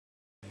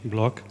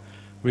block,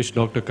 which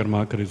Dr.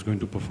 Karmakar is going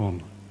to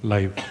perform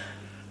live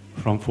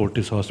from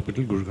Fortis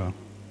Hospital, Gurgaon.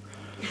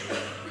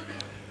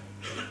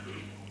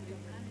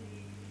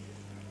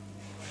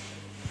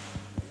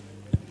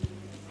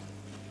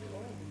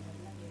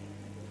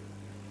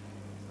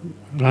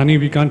 Rani,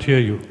 we can't hear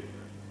you.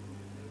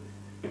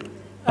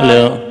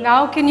 Hello.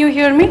 Now can you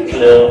hear me?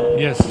 Hello.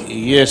 Yes.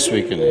 Yes,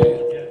 we can hear you.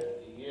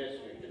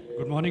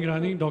 Good morning,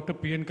 Rani. Dr.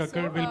 P.N.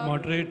 Kakkar will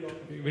moderate,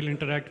 will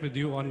interact with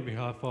you on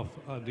behalf of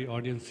the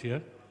audience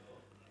here.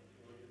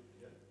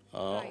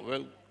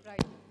 Well,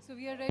 Right. So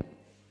we are ready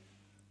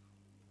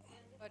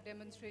for a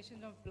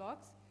demonstration of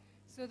blocks.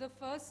 So the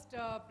first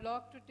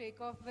block to take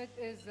off with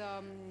is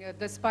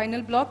the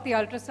spinal block, the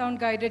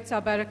ultrasound-guided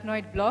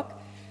subarachnoid block.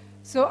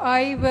 So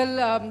I will,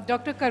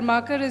 Dr.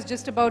 Karmakar is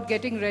just about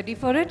getting ready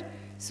for it.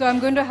 So I'm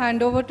going to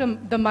hand over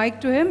the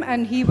mic to him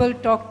and he will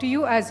talk to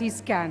you as he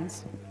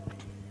scans.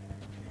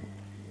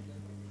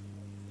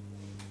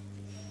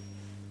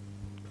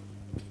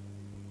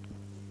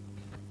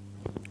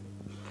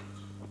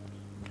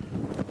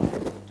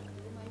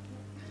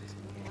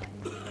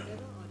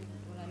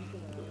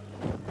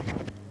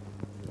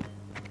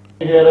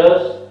 Can you hear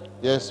us?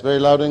 Yes, very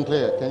loud and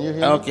clear. Can you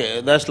hear me?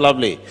 Okay, that's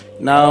lovely.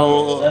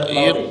 Now,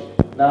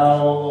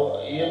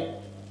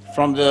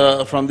 from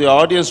the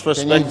audience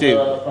perspective,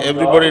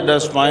 everybody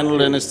does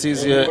spinal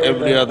anesthesia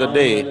every other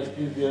day.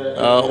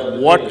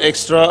 What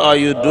extra are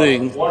you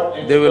doing?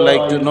 They will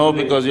like to know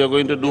because you're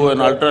going to do an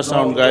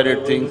ultrasound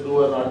guided thing.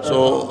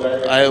 So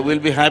I will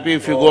be happy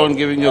if you go on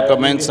giving your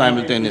comments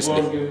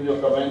simultaneously.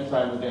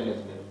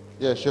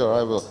 Yeah, sure,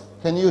 I will.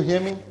 Can you hear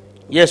me?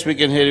 Yes, we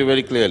can hear you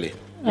very clearly.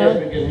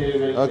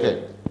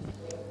 Okay.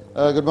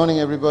 Good morning,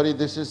 everybody.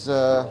 This is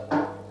a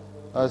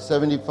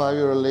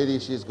 75-year-old lady.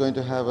 She's going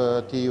to have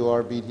a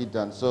TURBT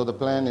done. So the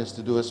plan is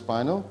to do a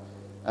spinal,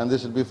 and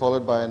this will be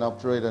followed by an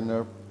obturator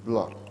nerve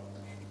block.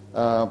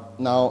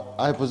 Now,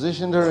 I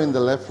positioned her in the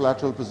left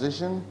lateral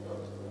position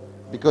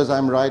because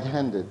I'm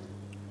right-handed.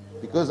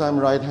 Because I'm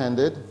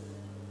right-handed,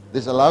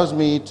 this allows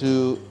me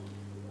to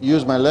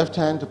use my left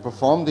hand to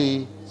perform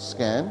the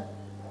scan,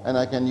 and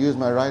I can use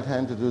my right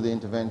hand to do the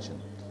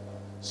intervention.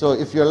 So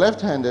if you're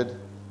left-handed,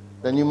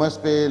 then you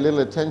must pay a little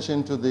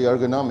attention to the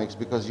ergonomics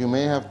because you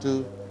may have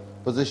to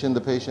position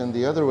the patient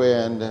the other way,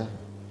 and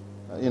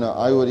you know,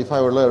 if I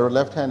were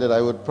left-handed,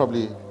 I would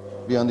probably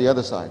be on the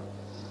other side.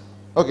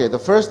 Okay, the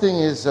first thing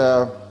is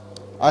I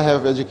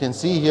have, as you can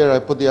see here, I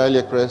put the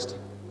iliac crest.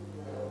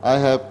 I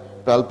have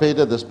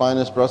palpated the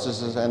spinous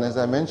processes, and as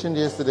I mentioned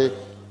yesterday,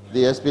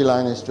 the SP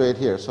line is straight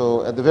here.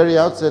 So at the very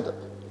outset,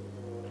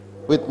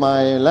 with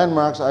my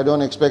landmarks, I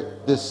don't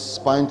expect this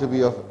spine to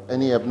be of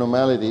any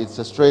abnormality. It's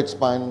a straight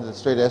spine, a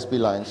straight SP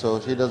line, so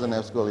she doesn't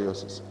have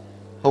scoliosis,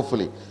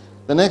 hopefully.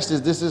 The next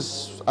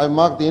is, I've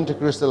marked the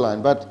intercrystal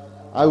line, but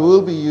I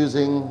will be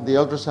using the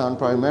ultrasound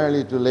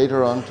primarily to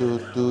later on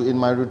in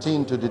my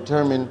routine to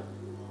determine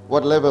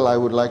what level I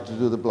would like to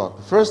do the block.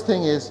 The first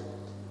thing is,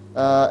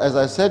 as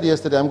I said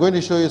yesterday, I'm going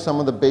to show you some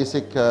of the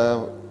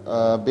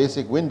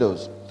basic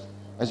windows.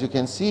 As you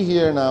can see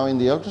here now in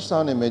the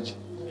ultrasound image,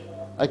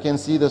 I can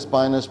see the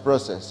spinous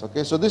process.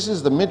 Okay, so this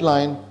is the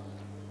midline.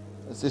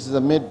 This is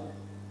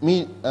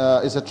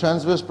it's a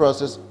transverse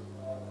process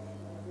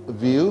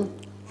view.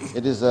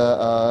 It is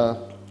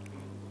over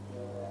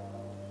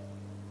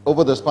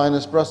the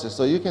spinous process.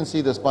 So you can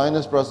see the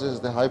spinous process is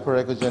the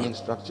hyperechogenic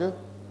structure,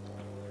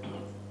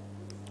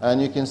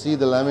 and you can see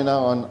the lamina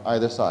on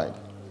either side.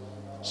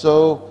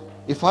 So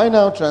if I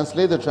now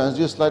translate the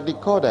transducer slightly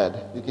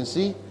caudad, you can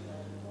see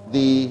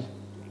the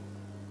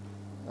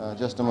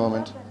just a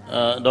moment.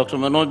 Dr.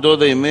 Manoj, though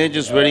the image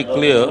is very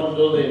clear,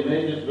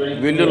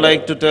 will you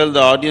like to tell the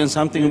audience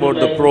something about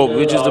the probe?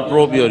 Which is the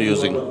probe you're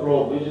using?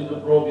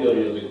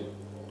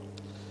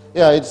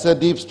 Yeah, it's a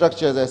deep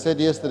structure, as I said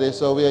yesterday,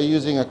 so we are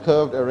using a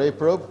curved array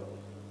probe.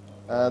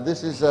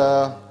 This is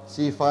a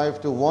C5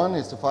 to 1,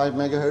 it's a 5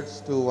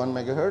 megahertz to 1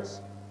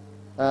 megahertz.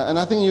 And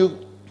I think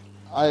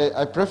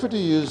I prefer to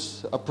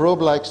use a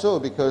probe like so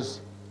because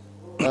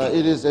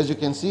it is, as you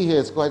can see here,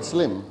 it's quite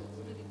slim.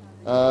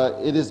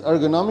 It is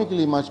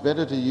ergonomically much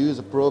better to use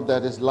a probe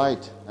that is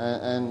light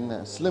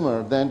and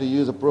slimmer than to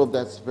use a probe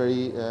that's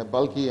very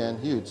bulky and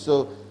huge.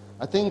 So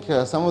I think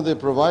some of the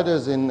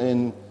providers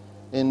in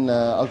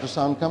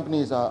ultrasound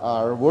companies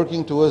are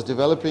working towards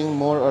developing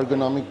more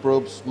ergonomic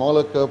probes,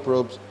 smaller curve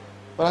probes.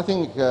 But I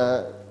think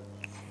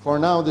for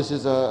now this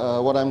is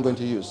what I'm going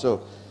to use.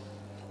 So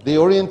the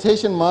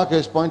orientation marker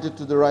is pointed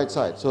to the right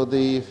side. So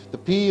the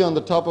P on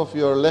the top of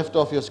your left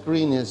of your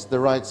screen is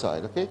the right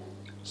side. Okay.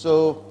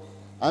 So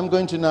I'm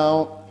going to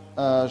now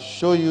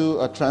show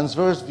you a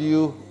transverse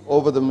view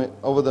over the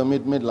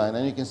midline,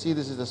 and you can see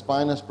this is the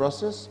spinous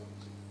process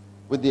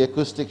with the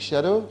acoustic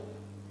shadow,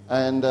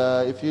 and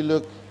if you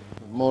look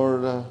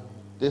more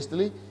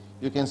distally,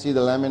 you can see the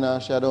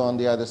lamina shadow on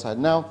the other side.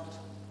 Now,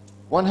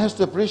 one has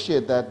to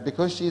appreciate that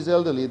because she's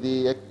elderly,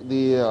 the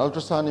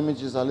ultrasound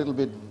images are a little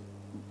bit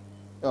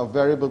of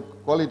variable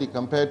quality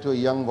compared to a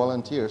young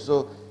volunteer.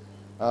 So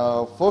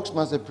folks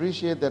must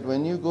appreciate that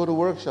when you go to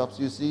workshops,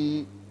 you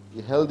see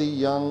healthy,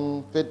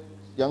 young, fit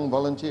young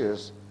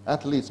volunteers,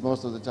 athletes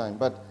most of the time.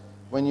 But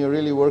when you're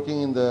really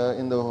working in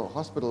the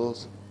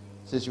hospitals,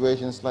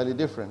 situation is slightly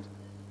different.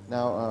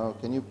 Now,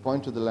 can you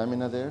point to the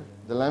lamina there?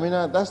 The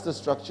lamina, that's the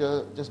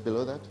structure just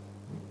below that.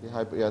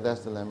 Yeah,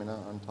 that's the lamina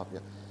on top, yeah.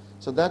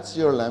 So that's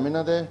your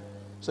lamina there.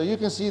 So you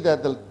can see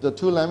that the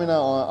two lamina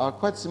are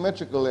quite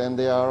symmetrical, and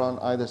they are on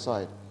either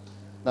side.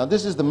 Now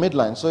this is the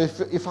midline. So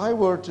if I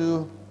were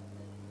to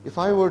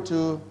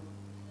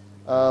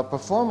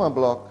perform a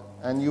block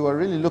and you are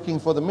really looking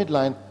for the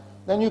midline,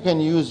 then you can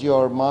use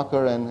your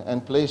marker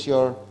and place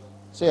your,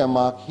 say, a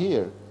mark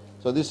here.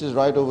 So this is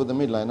right over the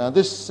midline. Now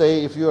this,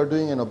 say, if you are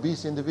doing an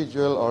obese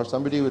individual or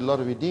somebody with a lot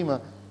of edema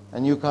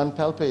and you can't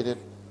palpate it,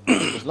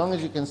 as long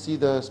as you can see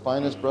the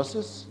spinous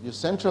process, you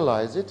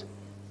centralize it,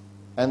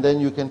 and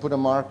then you can put a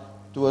mark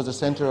towards the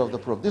center of the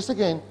probe. This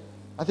again,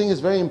 I think is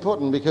very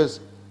important, because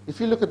if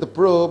you look at the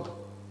probe,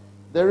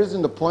 there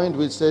isn't a point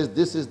which says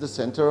this is the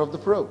center of the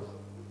probe.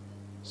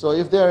 So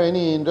if there are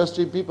any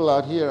industry people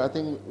out here, I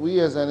think we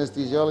as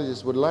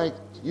anesthesiologists would like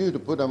you to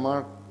put a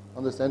mark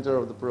on the center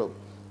of the probe.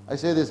 I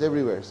say this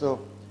everywhere, so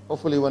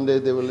hopefully one day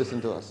they will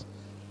listen to us.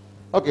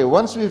 Okay,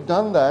 once we've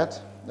done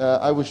that,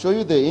 I will show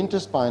you the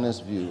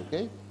interspinous view,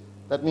 okay?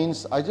 That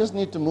means I just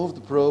need to move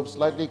the probe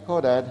slightly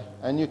caudad,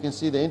 and you can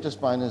see the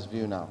interspinous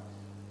view now.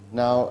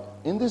 Now,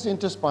 in this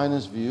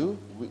interspinous view,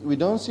 we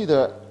don't see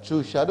the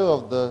true shadow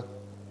of the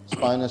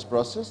spinous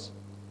process,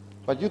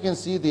 but you can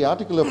see the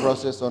articular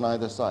process on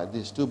either side.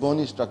 These two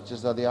bony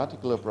structures are the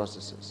articular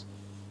processes.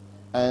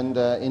 And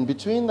in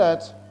between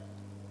that,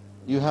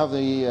 you have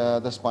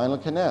the spinal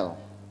canal.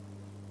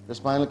 The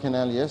spinal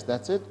canal, yes,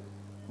 that's it.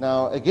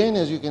 Now, again,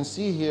 as you can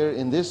see here,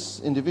 in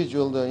this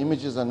individual, the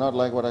images are not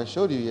like what I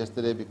showed you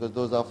yesterday, because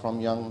those are from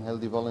young,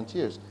 healthy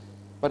volunteers.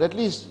 But at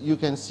least you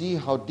can see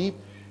how deep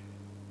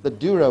the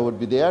dura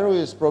would be. The arrow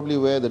is probably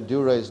where the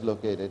dura is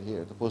located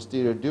here, the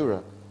posterior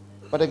dura.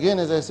 But again,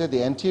 as I said,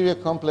 the anterior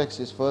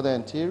complex is further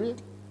anterior.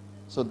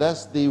 So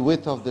that's the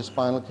width of the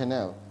spinal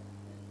canal.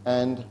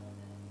 And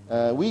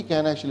we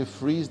can actually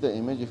freeze the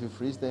image. If you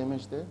freeze the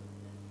image there.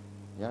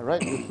 Yeah,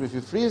 right. If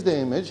you freeze the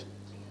image,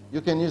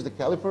 you can use the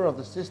caliper of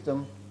the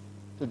system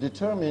to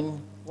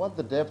determine what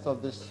the depth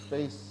of this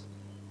space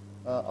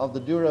of the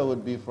dura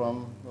would be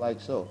from, like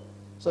so.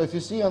 So if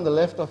you see on the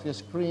left of your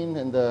screen,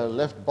 in the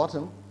left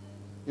bottom,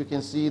 you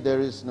can see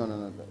there is, no,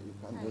 you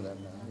can't do that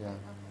now,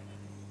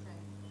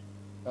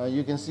 yeah.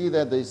 You can see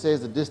that it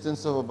says the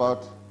distance of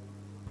about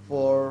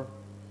 4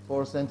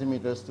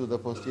 centimeters to the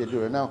posterior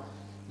dura. Now,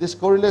 this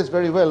correlates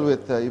very well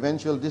with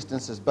eventual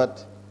distances,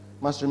 but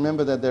must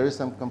remember that there is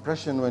some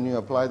compression when you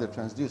apply the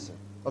transducer.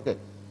 Okay.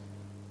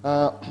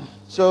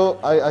 So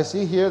I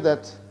see here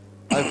that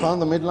I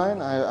found the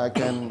midline.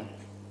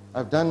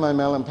 I've done my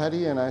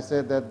Mallampati, and I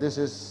said that this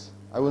is,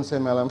 I wouldn't say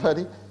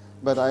Mallampati,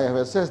 but I have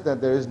assessed that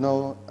there is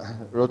no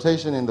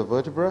rotation in the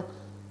vertebra.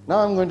 Now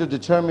I'm going to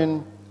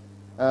determine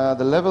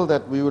the level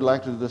that we would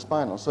like to do the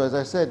spinal. So as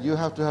I said, you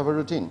have to have a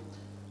routine.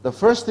 The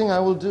first thing I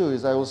will do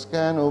is I will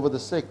scan over the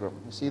sacrum.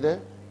 You see there?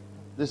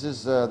 This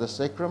is the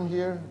sacrum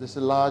here. This is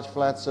a large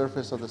flat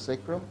surface of the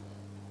sacrum.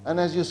 And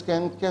as you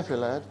scan carefully,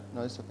 lad,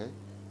 no, it's okay.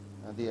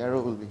 The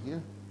arrow will be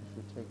here. If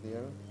you take the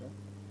arrow. Yeah.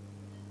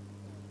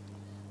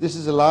 This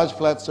is a large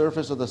flat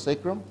surface of the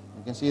sacrum.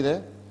 You can see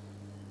there.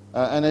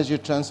 And as you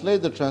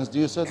translate the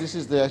transducer, this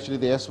is actually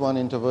the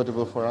S1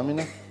 intervertebral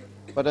foramina.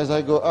 But as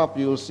I go up,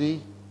 you will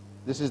see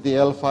this is the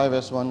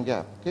L5-S1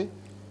 gap. Okay?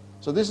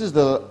 So this is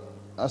the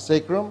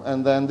sacrum,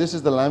 and then this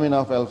is the lamina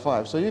of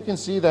L5. So you can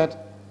see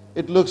that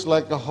it looks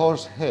like a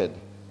horse head.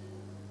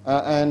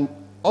 And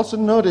also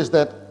notice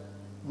that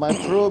my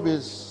probe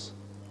is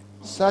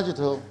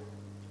sagittal,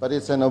 but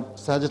it's a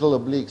sagittal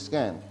oblique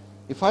scan.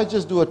 If I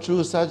just do a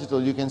true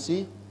sagittal, you can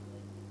see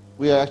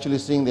we are actually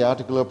seeing the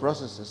articular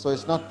processes. So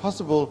it's not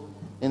possible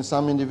in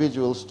some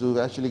individuals to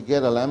actually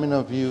get a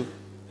laminar view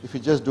if you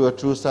just do a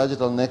true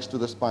sagittal next to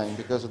the spine,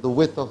 because of the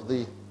width of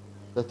the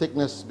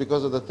thickness,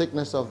 because of the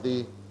thickness of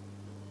the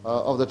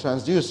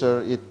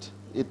transducer,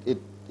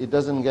 it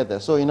doesn't get there.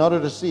 So in order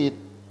to see it,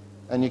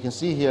 and you can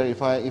see here,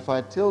 if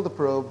I tilt the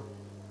probe,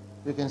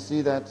 you can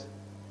see that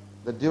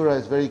the dura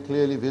is very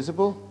clearly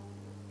visible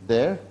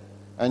there,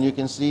 and you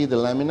can see the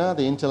lamina,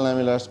 the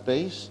interlamellar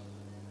space,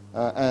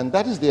 and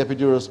that is the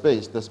epidural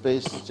space, the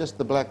space, just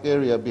the black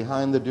area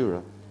behind the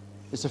dura.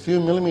 It's a few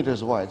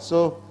millimeters wide.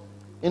 So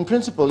in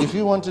principle, if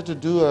you wanted to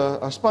do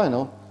a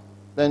spinal,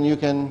 then you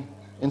can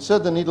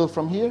insert the needle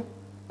from here,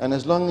 and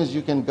as long as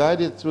you can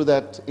guide it through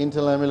that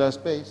interlamellar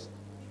space,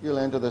 you'll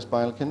enter the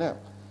spinal canal.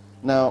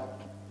 Now,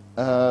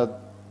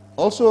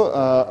 also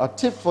a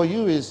tip for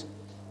you is,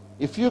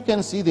 if you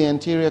can see the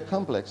anterior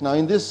complex. Now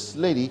in this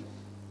lady,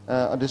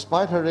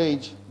 despite her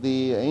age,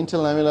 the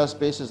interlamellar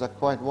spaces are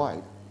quite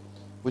wide,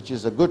 which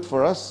is good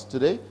for us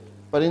today.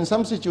 But in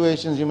some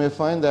situations, you may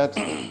find that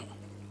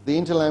the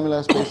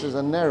interlamellar spaces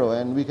are narrow,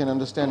 and we can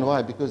understand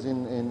why, because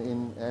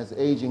as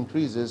age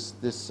increases,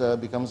 this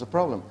becomes a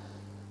problem.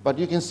 But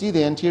you can see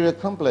the anterior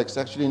complex.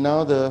 Actually,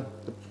 now the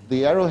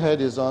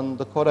arrowhead is on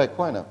the cauda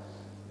equina.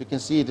 You can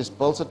see it is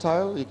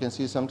pulsatile. You can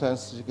see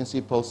sometimes you can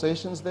see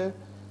pulsations there,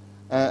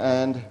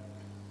 and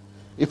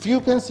If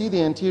you can see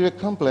the anterior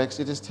complex,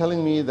 it is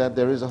telling me that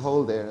there is a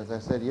hole there, as I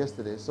said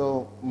yesterday.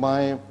 So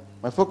my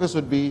focus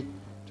would be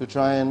to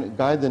try and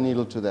guide the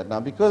needle to that. Now,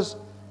 because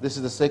this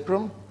is the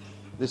sacrum,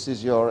 this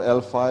is your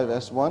L5,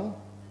 S1,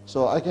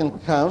 so I can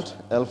count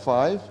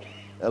L5,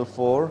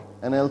 L4,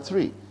 and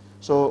L3.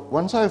 So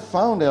once I've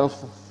found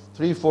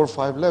L3, 4,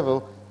 5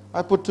 level,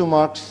 I put 2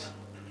 marks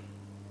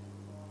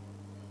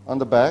on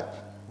the back.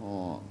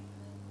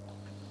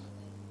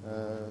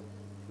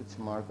 Which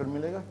marker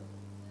milega?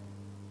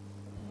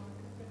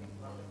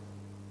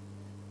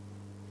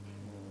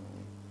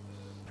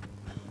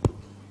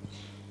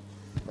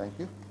 Thank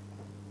you.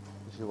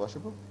 Is it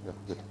washable? Yeah,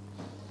 good.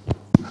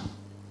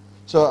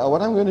 So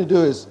what I'm going to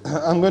do is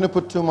I'm going to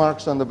put 2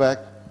 marks on the back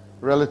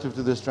relative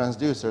to this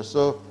transducer.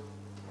 So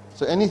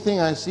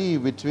anything I see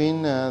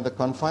between the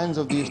confines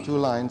of these 2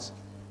 lines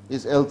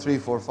is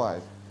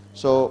L345.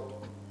 So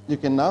you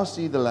can now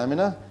see the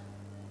lamina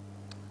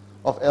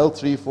of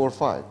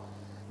L345.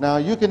 Now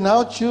you can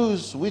now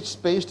choose which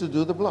space to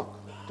do the block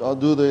or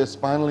do the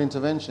spinal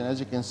intervention. As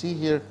you can see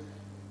here,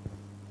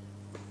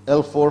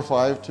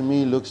 L45 to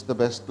me looks the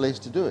best place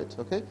to do it.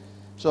 Okay,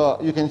 so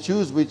you can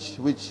choose which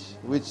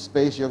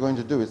space you're going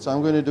to do it. So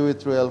I'm going to do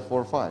it through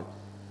L45.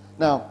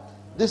 Now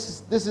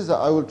this is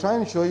I will try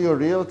and show you a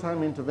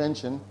real-time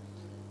intervention,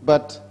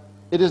 but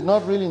it is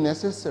not really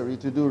necessary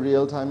to do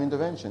real-time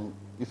intervention.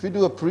 If you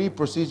do a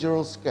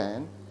pre-procedural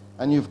scan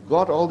and you've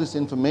got all this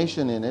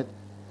information in it,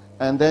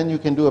 and then you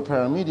can do a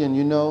paramedian,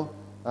 you know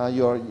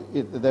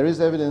there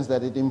is evidence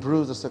that it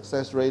improves the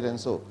success rate and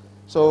so.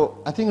 So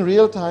I think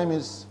real-time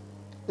is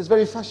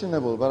very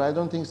fashionable, but I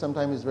don't think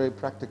sometimes it's very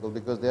practical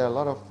because there are a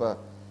lot of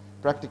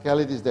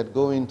practicalities that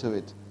go into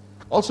it.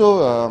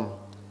 Also,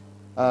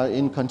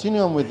 in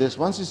continuum with this,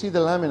 once you see the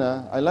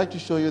lamina, I like to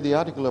show you the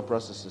articular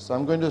processes. So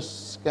I'm going to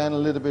scan a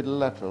little bit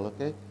lateral,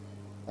 okay?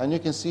 And you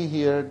can see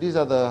here, these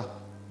are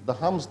the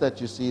humps that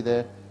you see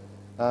there,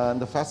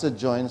 and the facet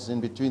joints in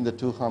between the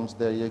 2 humps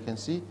there you can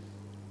see.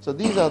 So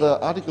these are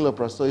the articular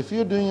processes. So if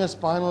you're doing a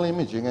spinal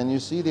imaging and you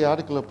see the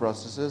articular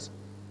processes,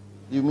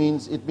 it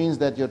means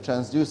that your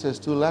transducer is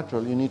too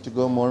lateral. You need to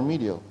go more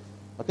medial.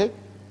 Okay.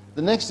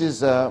 The next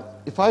is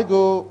if I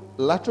go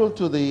lateral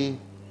to the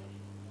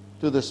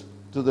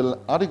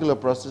articular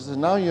processes.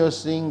 Now you're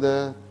seeing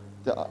the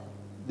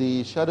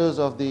shadows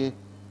of the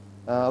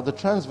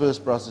transverse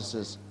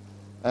processes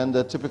and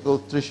the typical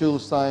Trishul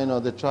sign or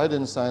the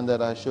trident sign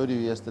that I showed you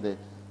yesterday.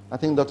 I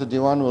think Dr.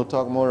 Diwan will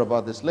talk more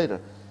about this later.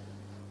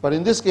 But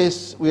in this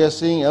case, we are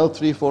seeing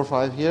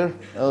L345 here,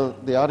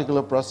 the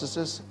articular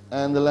processes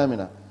and the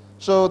lamina.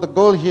 So the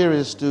goal here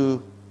is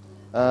to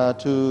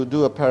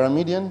do a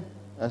paramedian.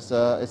 It's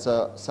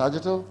a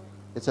sagittal.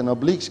 It's an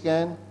oblique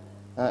scan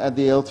at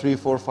the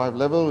L345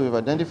 level. We've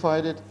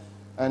identified it,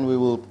 and we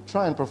will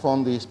try and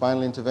perform the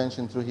spinal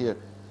intervention through here.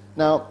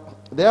 Now,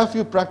 there are a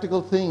few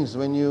practical things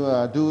when you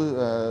do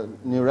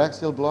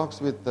neuraxial blocks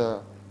with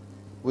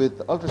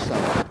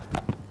ultrasound.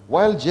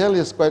 While gel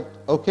is quite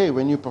okay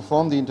when you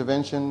perform the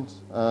intervention,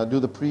 do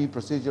the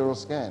pre-procedural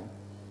scan,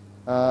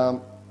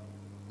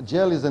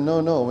 gel is a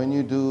no-no when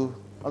you do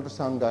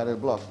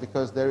ultrasound-guided blocks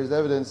because there is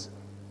evidence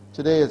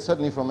today,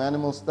 certainly from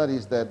animal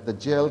studies, that the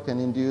gel can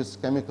induce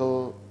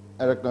chemical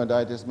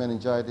arachnoiditis,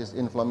 meningitis,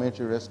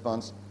 inflammatory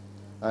response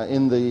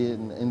in the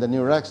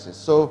neuraxis.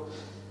 So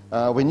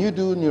when you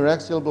do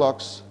neuraxial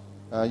blocks,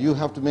 you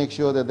have to make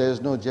sure that there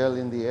is no gel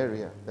in the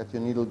area that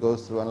your needle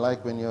goes through,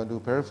 unlike when you do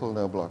peripheral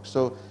nerve blocks.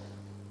 So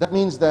that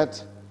means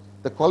that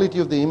the quality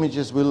of the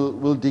images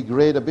will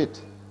degrade a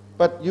bit.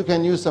 But you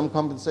can use some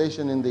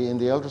compensation in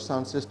the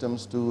ultrasound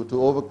systems to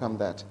overcome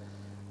that.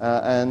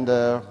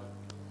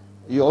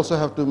 You also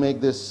have to make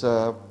this,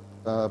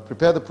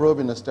 prepare the probe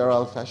in a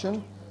sterile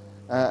fashion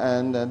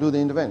and do the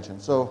intervention.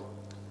 So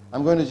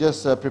I'm going to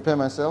just prepare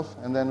myself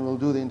and then we'll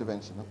do the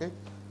intervention, okay?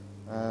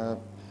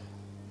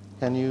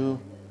 Can you,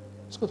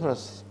 इसको थोड़ा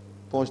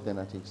पहुँच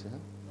देना ठीक से, हाँ?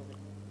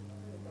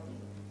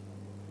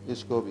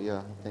 इसको भी, yeah,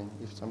 I think,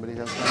 if somebody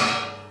has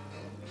time.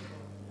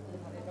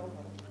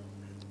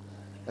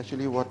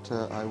 Actually, what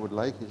I would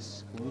like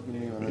is, can you give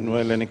me one?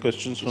 Meanwhile, any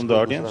questions from the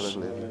audience?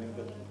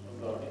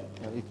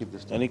 You keep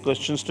this. Any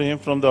questions to him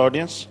from the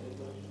audience?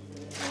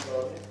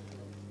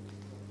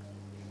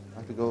 I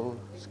have to go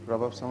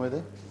scrub up somewhere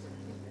there.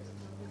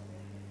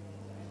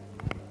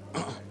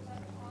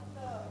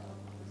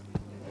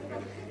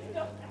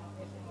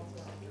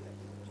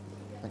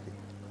 Thank you.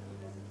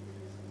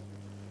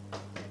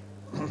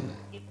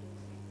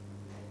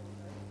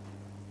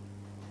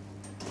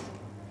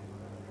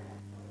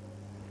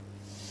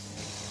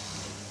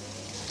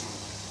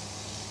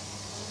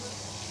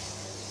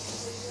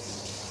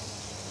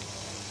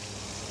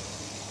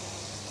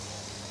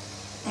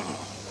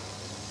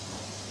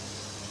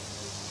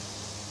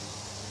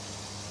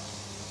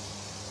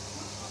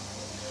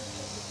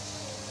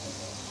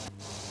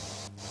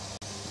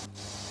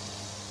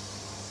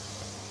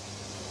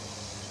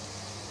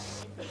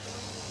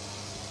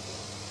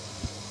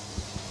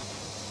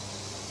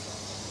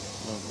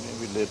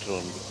 Maybe later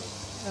on.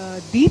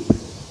 Deep?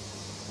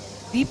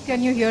 Deep,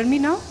 can you hear me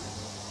now?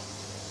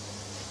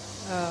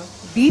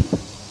 Deep.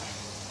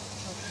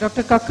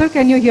 Dr. Kakkar,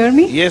 can you hear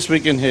me? Yes, we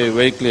can hear you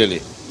very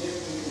clearly.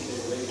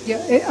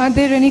 Yeah. Are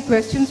there any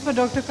questions for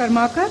Dr.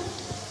 Karmakar?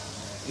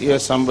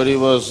 Yes, somebody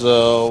was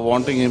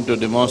wanting him to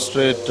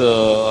demonstrate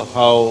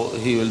how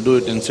he will do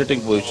it in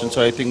sitting position,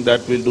 so I think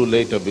that we'll do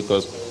later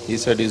because he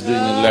said he's doing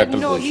in lateral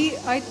no, position.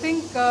 I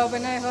think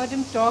when I heard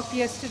him talk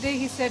yesterday,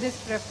 he said his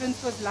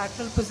preference was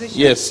lateral position.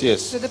 Yes,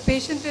 yes. So the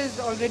patient is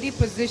already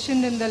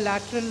positioned in the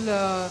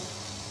lateral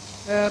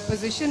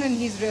position, and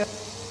he's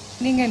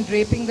turning and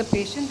draping the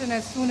patient, and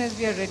as soon as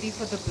we are ready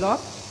for the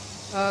block,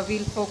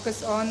 we'll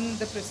focus on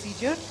the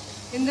procedure.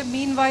 In the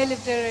meanwhile,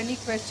 if there are any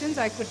questions,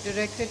 I could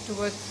direct it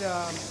towards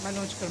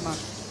Manoj Karmakar.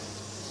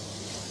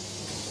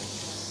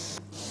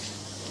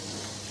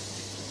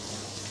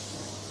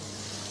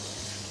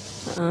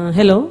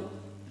 Hello.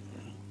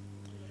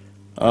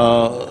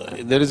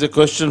 There is a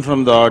question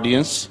from the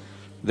audience.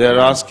 They are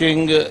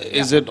asking,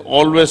 is it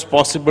always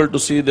possible to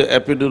see the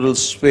epidural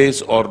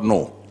space or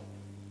no?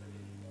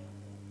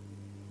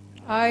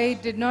 I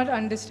did not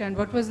understand.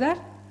 What was that?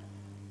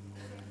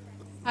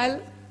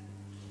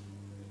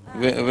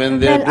 When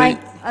they are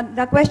doing...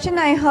 The question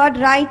I heard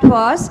right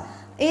was,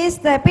 is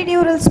the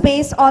epidural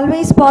space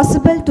always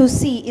possible to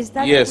see? Is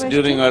that the Yes,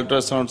 question? during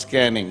ultrasound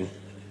scanning.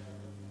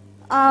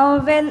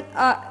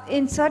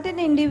 In certain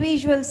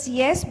individuals,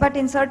 yes, but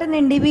in certain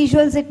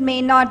individuals it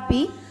may not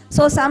be.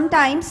 So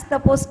sometimes the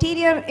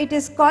posterior, it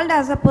is called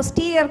as a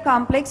posterior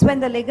complex when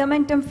the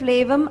ligamentum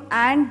flavum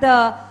and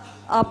the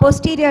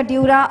posterior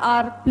dura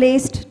are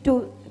placed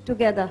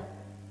together.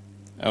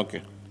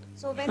 Okay.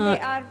 So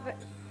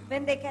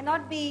when they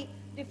cannot be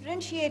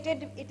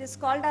differentiated, it is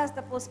called as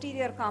the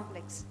posterior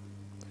complex.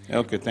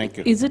 Okay, thank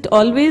you. Is it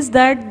always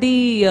that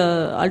the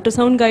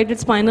ultrasound guided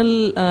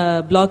spinal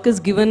block is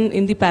given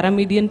in the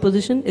paramedian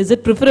position? Is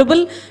it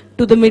preferable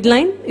to the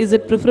midline? Is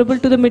it preferable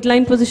to the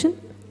midline position?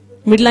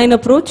 Midline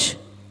approach?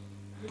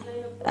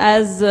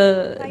 By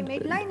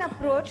midline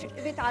approach,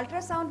 with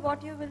ultrasound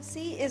what you will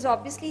see is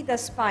obviously the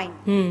spine.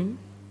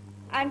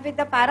 And with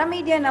the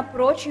paramedian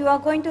approach, you are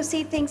going to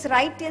see things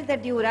right till the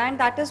dura, and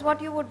that is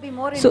what you would be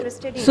more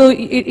interested in. So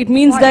it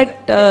means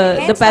that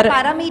the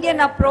paramedian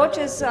approach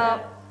is...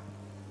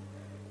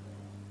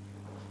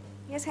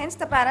 yes, hence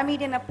the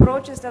paramedian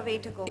approach is the way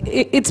to go.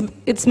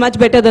 It's much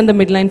better than the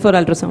midline for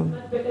ultrasound.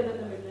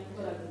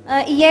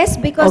 Yes,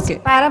 because Okay.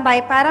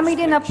 by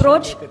paramedian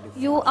approach,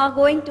 you are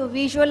going to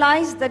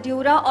visualize the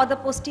dura or the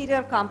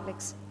posterior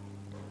complex.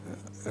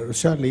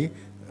 Roshali,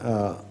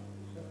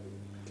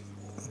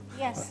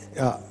 Yes.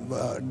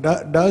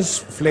 does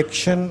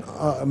flexion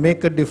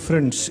make a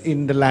difference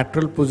in the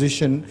lateral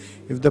position?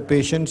 If the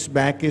patient's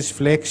back is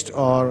flexed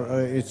or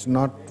it's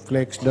not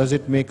flexed, does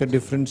it make a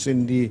difference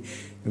in the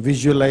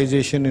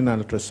visualization in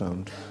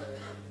ultrasound?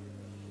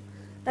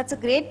 That's a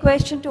great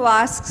question to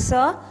ask,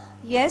 sir.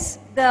 Yes,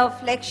 the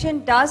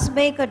flexion does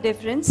make a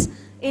difference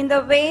in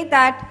the way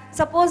that,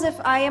 suppose if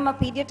I am a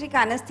pediatric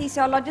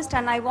anesthesiologist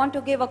and I want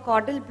to give a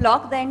caudal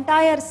block, the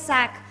entire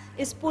sac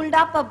is pulled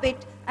up a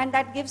bit, and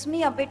that gives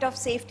me a bit of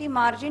safety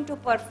margin to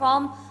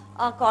perform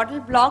a caudal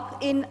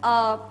block in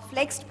a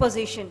flexed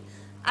position.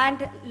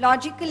 And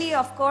logically,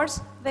 of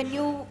course, when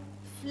you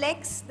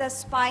flex the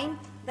spine,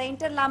 the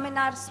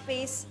interlaminar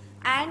space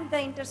and the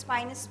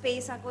interspinous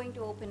space are going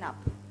to open up.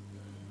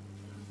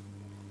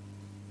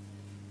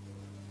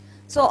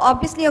 So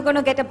obviously you're going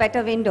to get a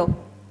better window.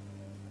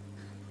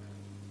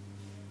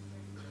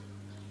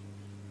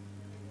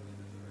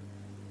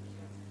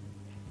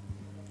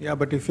 Yeah,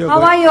 but if you're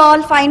How are you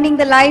all finding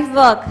the live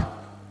work?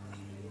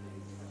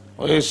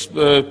 Oh, it's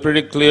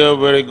pretty clear,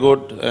 very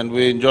good, and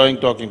we're enjoying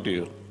talking to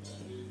you.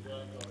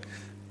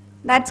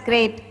 That's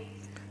great.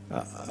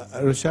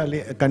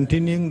 Roshali,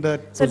 continuing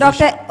that So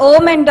position- Dr.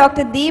 Om and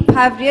Dr. Deep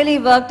have really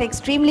worked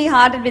extremely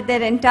hard with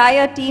their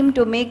entire team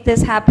to make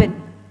this happen.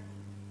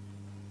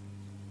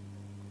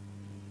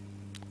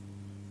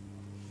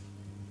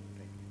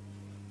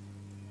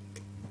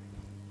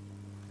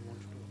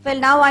 Well,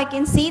 now I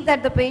can see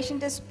that the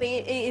patient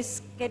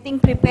is getting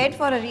prepared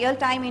for a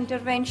real-time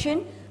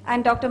intervention,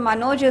 and Dr.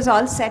 Manoj is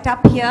all set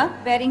up here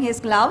wearing his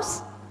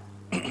gloves.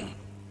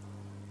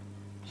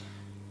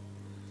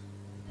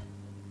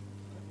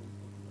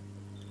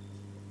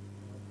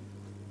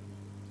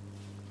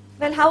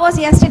 Well, how was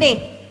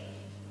yesterday?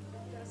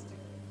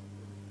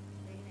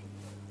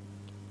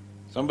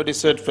 Somebody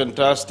said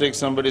fantastic,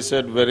 somebody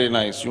said very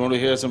nice. You want to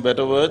hear some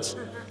better words?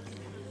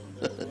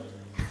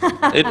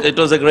 It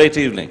was a great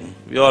evening.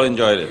 We all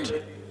enjoyed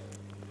it.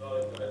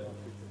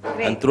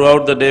 Great. And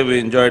throughout the day, we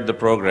enjoyed the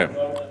program.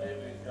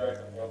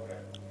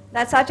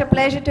 That's such a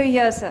pleasure to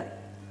hear, sir.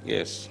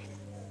 Yes.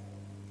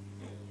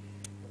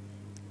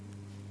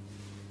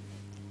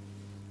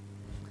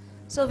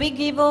 So we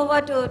give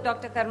over to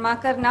Dr.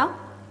 Karmakar now.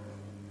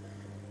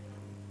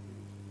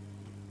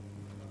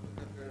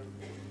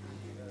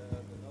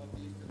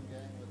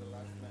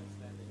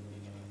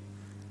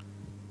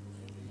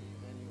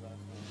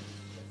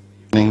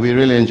 We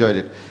really enjoyed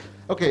it.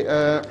 Okay,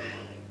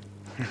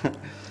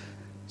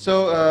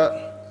 so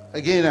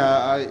again,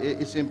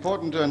 it's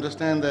important to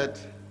understand that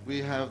we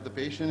have the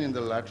patient in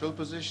the lateral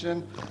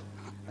position.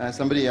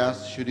 Somebody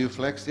asked, should you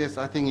flex? Yes,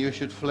 I think you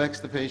should flex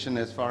the patient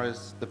as far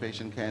as the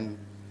patient can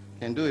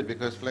do it,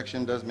 because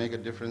flexion does make a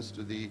difference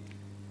to the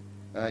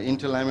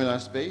interlamellar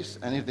space,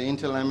 and if the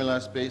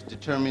interlamellar space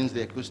determines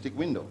the acoustic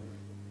window.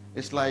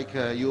 It's like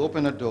you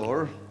open a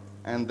door,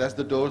 and that's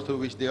the door through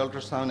which the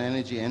ultrasound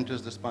energy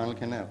enters the spinal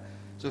canal.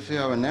 So if you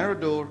have a narrow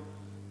door,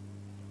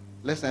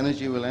 less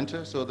energy will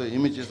enter, so the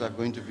images are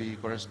going to be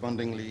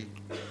correspondingly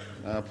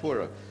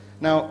poorer.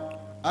 Now,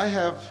 I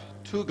have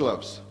 2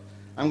 gloves.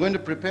 I'm going to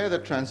prepare the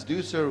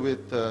transducer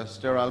with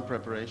sterile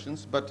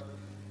preparations, but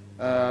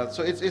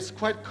so it's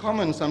quite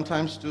common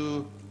sometimes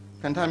to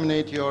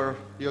contaminate your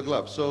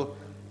gloves. So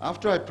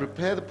after I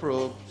prepare the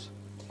probes,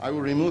 I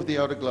will remove the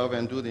outer glove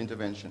and do the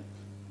intervention.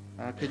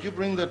 Could you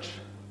bring the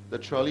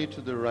trolley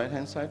to the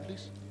right-hand side,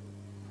 please?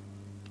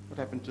 What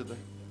happened to the...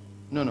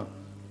 No.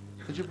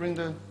 Could you bring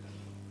the...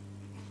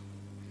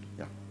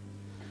 Yeah.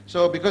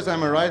 So because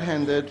I'm a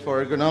right-handed,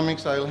 for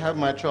ergonomics, I'll have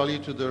my trolley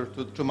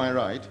to my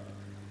right.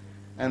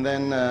 And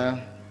then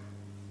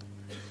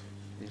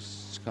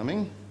it's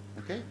coming.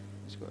 Okay?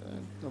 Let's go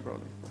ahead. No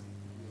problem.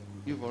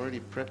 You've already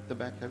prepped the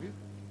back, have you?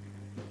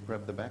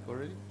 Prepped the back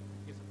already?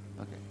 Yes,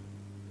 sir. Okay.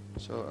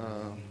 So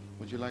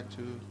would you like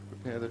to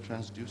prepare the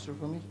transducer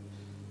for me?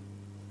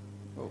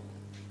 Oh,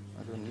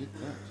 I don't need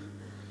that.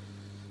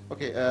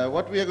 Okay,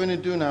 what we are going to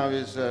do now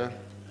is,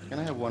 can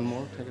I have one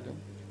more? Take it in.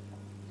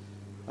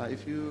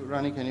 If you,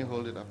 Rani, can you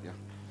hold it up? Yeah.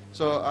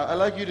 So I'd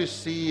like you to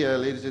see,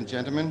 ladies and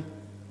gentlemen.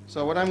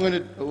 So what I'm going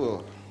to,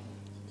 oh,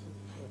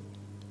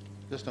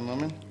 just a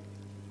moment.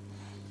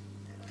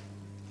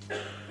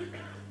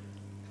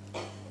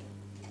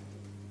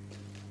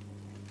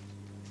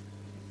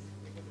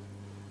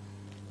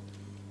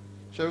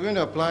 So we're going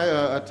to apply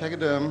a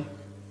tegaderm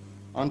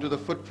onto the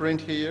footprint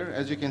here.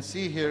 As you can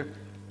see here,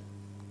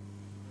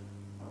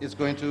 it's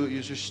going to,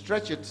 you should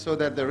stretch it so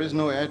that there is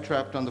no air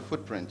trapped on the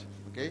footprint,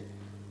 okay?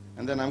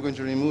 And then I'm going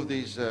to remove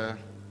these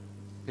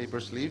paper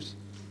sleeves.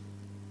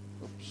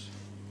 Oops.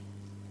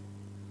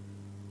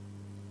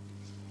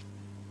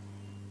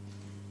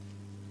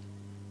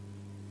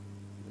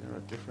 There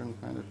are different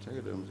kind of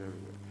tegaderms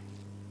everywhere.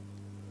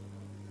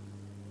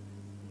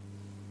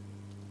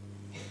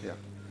 Yeah.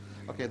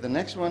 Okay, the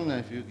next one,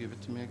 if you give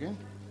it to me again.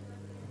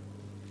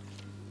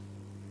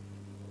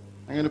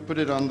 I'm going to put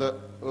it on the,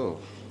 oh.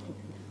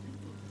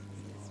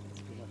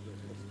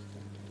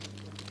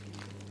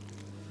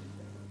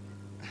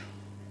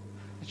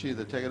 Actually,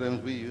 the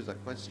tegaderms we use are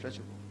quite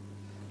stretchable.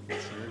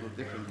 It's a little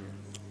different here.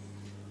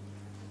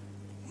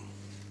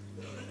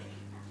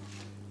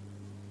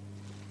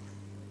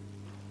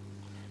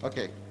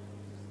 Okay,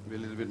 be a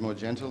little bit more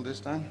gentle this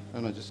time.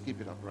 No, just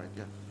keep it upright,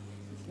 yeah.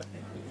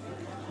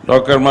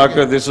 Dr.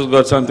 Marker, this has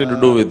got something to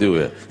do with you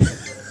here.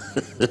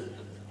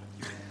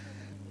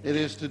 It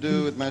is to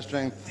do with my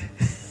strength.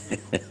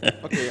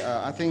 Okay,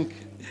 I think,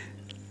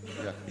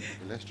 yeah, okay,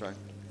 let's try.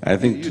 I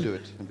think you do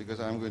it, because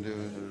I'm going to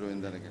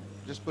ruin that again.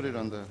 Just put it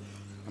on the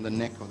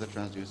neck of the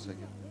transducer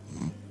again.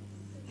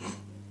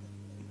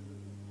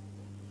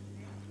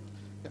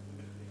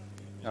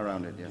 Yeah.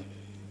 Around it, yeah.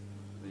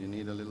 So you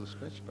need a little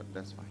stretch, but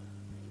that's fine.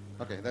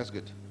 Okay, that's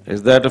good.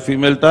 Is that a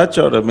female touch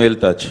or a male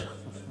touch?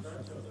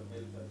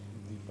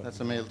 That's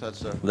a male touch,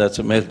 sir. That's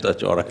a male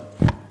touch, all right.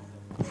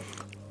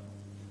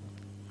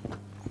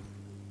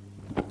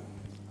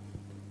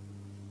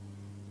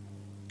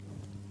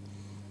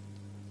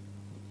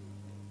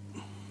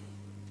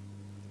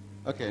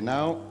 Okay,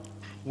 now,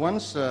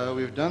 once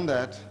we've done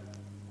that,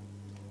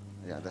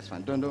 yeah, that's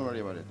fine. Don't worry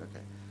about it.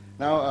 Okay.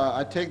 Now,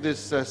 I take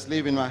this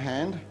sleeve in my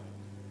hand.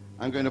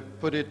 I'm going to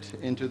put it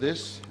into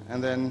this,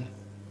 and then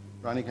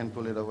Rani can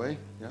pull it away.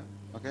 Yeah,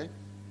 okay.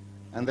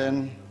 And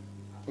then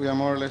we are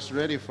more or less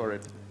ready for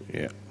it.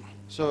 Yeah.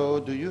 So,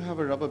 do you have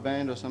a rubber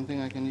band or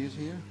something I can use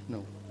here?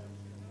 No.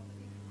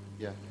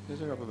 Yeah,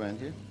 there's a rubber band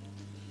here.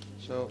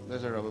 So,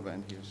 there's a rubber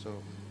band here, so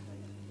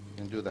you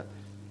can do that.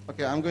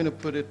 Okay, I'm going to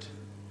put it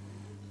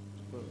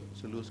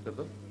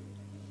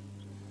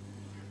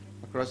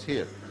across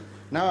here.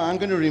 Now I'm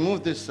going to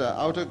remove this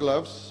outer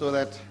gloves so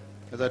that,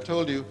 as I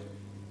told you,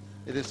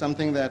 it is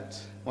something that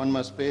one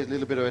must pay a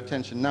little bit of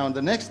attention. Now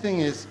the next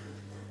thing is,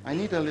 I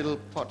need a little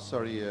pot,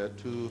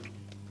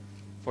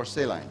 for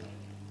saline.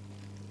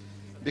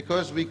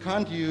 Because we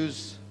can't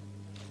use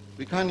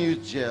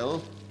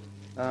gel,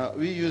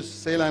 we use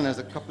saline as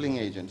a coupling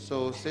agent.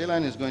 So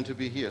saline is going to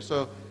be here.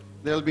 So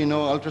there'll be no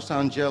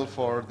ultrasound gel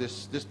for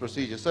this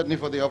procedure, certainly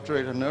for the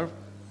obturator nerve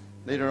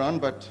later on,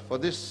 but for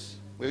this,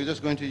 we're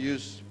just going to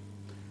use...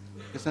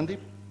 Okay, Sandeep,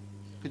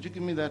 could you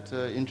give me that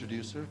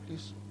introducer,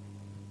 please?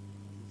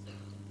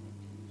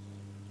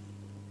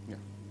 Yeah.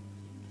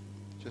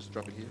 Just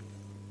drop it here.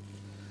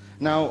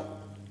 Now,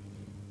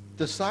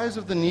 the size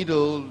of the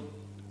needle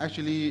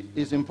actually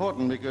is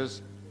important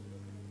because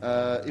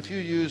if you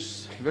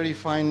use very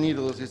fine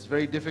needles, it's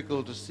very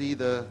difficult to see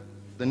the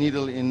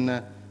needle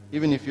in,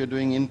 even if you're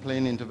doing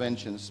in-plane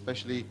interventions,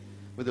 especially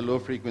with a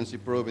low-frequency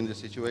probe in this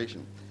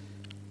situation.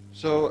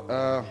 So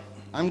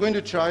I'm going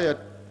to try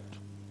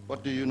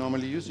what do you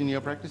normally use in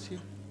your practice here?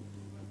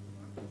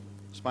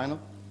 Spinal?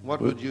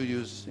 What would you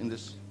use in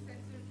this?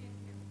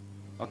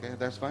 Okay,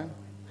 that's fine.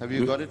 Have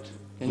you got it?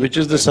 Which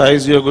is the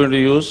size you are going to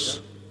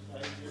use?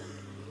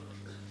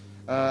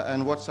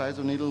 And what size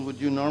of needle would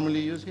you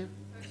normally use here?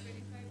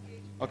 25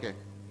 gauge. Okay.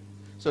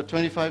 So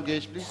 25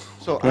 gauge, please.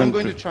 So I'm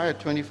going to try a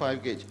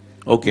 25 gauge.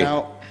 Okay.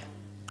 Now,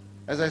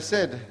 as I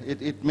said,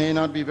 it may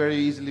not be very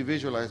easily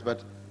visualized,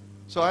 but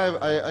so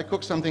I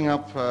cooked something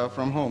up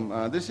from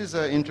home. This is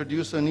an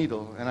introducer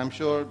needle, and I'm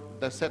sure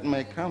the set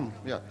may come.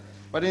 Yeah.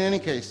 But in any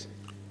case,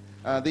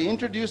 the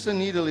introducer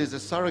needle is a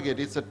surrogate.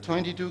 It's a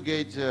 22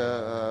 gauge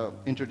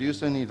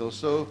introducer needle.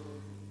 So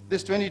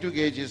this 22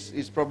 gauge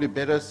is probably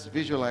better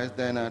visualized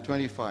than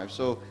 25.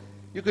 So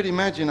you could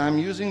imagine I'm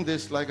using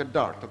this like a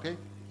dart, okay?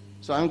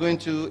 So I'm going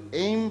to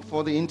aim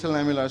for the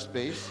interlamellar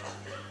space,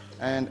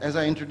 and as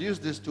I introduce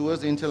this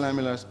towards the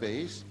interlamellar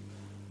space,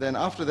 then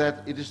after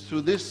that, it is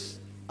through this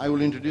I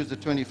will introduce the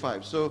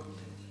 25. So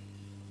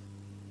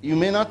you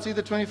may not see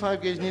the 25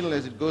 gauge needle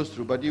as it goes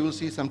through, but you will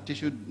see some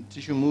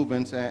tissue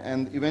movements,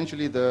 and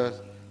eventually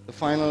the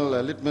final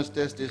litmus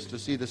test is to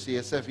see the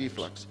CSF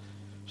efflux.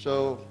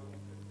 So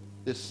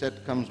this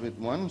set comes with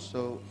one,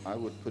 so I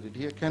would put it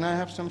here. Can I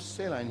have some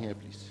saline here,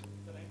 please?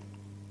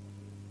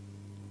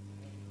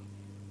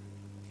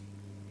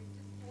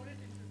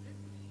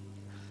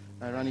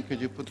 Rani, could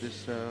you put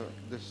this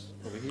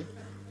over here?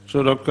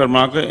 So, Dr.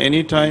 Karmakar,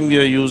 anytime you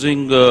are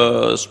using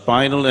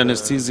spinal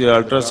anesthesia,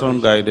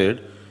 ultrasound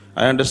guided,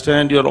 I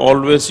understand you are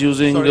always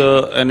using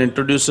an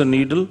introducer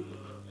needle?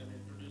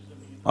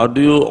 Or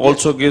do you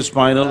also give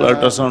spinal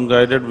ultrasound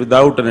guided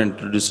without an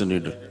introducer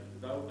needle?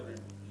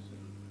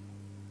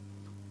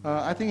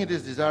 I think it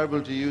is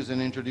desirable to use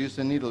an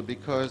introducer needle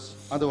because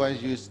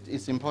otherwise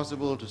it's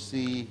impossible to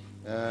see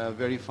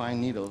very fine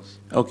needles.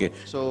 Okay.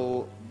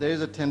 So there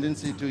is a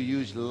tendency to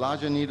use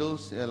larger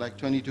needles, like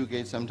 22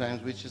 gauge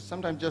sometimes, which is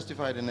sometimes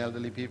justified in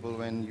elderly people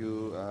when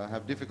you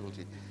have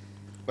difficulty.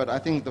 But I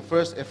think the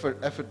first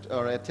effort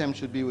or attempt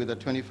should be with a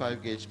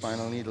 25 gauge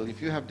spinal needle.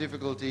 If you have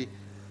difficulty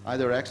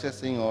either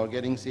accessing or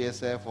getting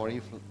CSF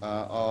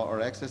or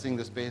accessing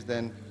the space,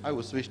 then I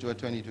would switch to a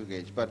 22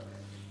 gauge. But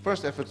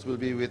first efforts will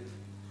be with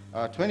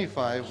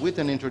 25 with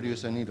an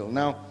introducer needle.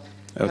 Now,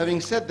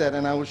 having said that,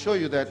 and I will show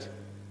you that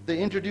the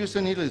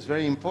introducer needle is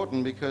very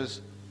important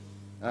because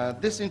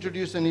this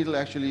introducer needle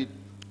actually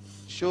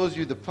shows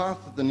you the path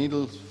the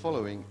needle is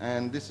following,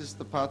 and this is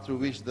the path through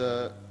which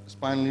the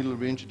spinal needle will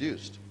be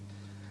introduced.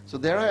 So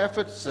there are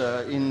efforts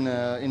in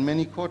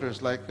many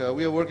quarters, like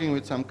we are working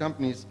with some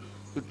companies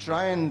to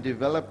try and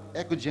develop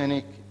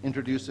echogenic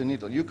introducer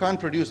needle. You can't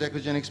produce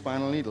echogenic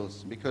spinal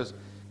needles because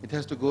it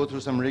has to go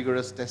through some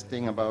rigorous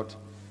testing about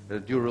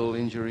dural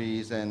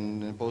injuries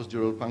and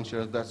post-dural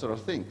punctures, that sort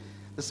of thing.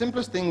 The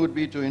simplest thing would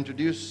be to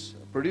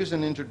produce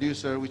an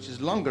introducer which is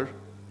longer,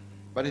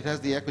 but it has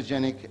the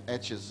echogenic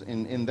etches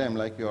in them,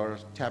 like your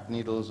tap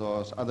needles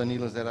or other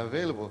needles that are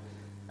available.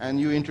 And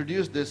you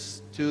introduce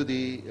this to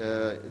the,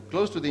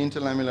 close to the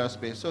interlamellar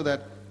space so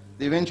that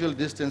the eventual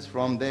distance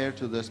from there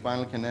to the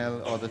spinal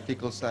canal or the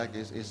thecal sac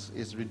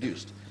is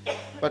reduced.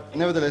 But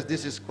nevertheless,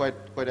 this is quite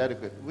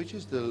adequate. Which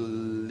is the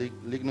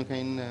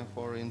lignocaine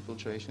for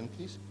infiltration,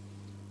 please?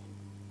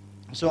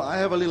 So I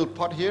have a little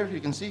pot here, you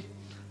can see.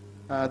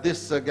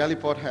 This galley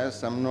pot has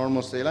some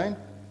normal saline,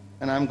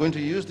 and I'm going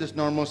to use this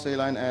normal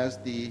saline as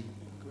the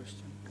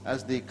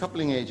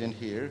coupling agent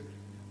here,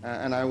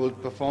 and I will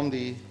perform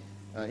the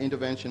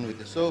intervention with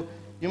this. So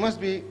you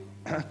must be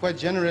quite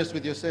generous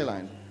with your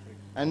saline.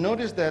 And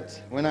notice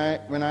that when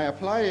I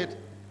apply it,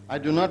 I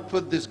do not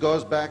put this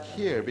gauze back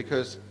here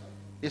because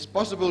it's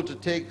possible to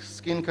take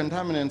skin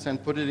contaminants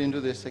and put it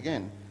into this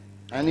again.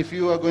 And if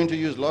you are going to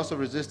use loss of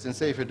resistance,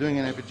 say if you're doing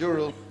an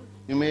epidural,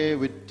 you may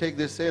take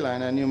this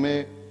saline and you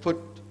may put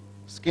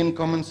skin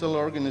commensal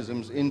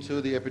organisms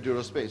into the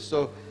epidural space.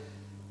 So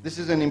this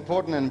is an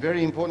important and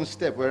very important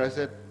step where I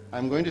said,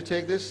 I'm going to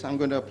take this, I'm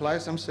going to apply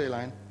some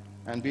saline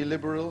and be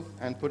liberal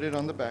and put it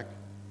on the back.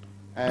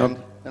 And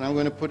then I'm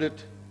going to put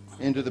it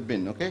into the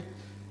bin, okay?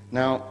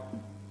 Now,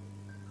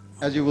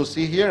 as you will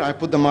see here, I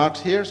put the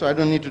marks here, so I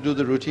don't need to do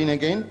the routine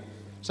again.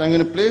 So I'm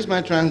going to place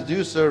my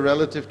transducer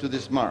relative to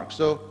this mark.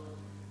 So,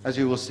 as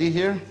you will see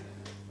here,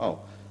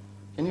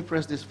 can you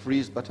press this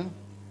freeze button?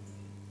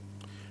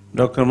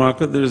 Dr.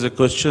 Karmakar, there is a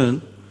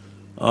question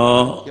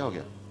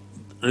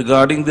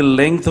regarding the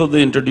length of the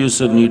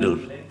introducer needle.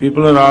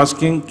 People are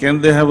asking,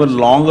 can they have a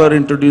longer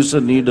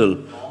introducer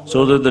needle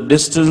so that the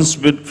distance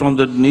from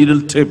the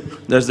needle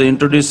tip, that's the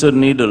introducer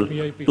needle,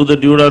 to the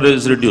dura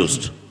is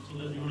reduced?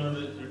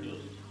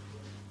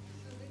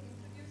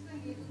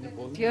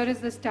 Here is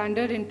the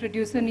standard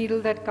introducer needle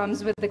that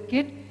comes with the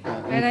kit.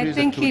 And I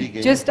think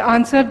he just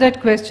answered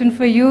that question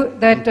for you,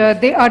 that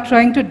they are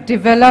trying to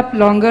develop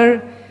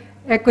longer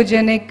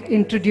echogenic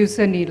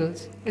introducer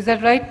needles. Is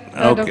that right,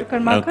 Dr.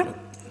 Karmakar?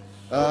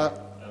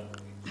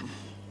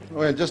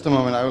 Well, just a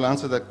moment. I will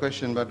answer that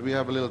question, but we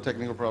have a little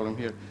technical problem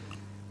here.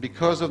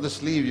 Because of the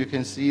sleeve, you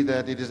can see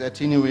that it is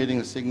attenuating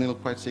the signal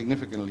quite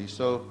significantly.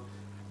 So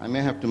I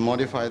may have to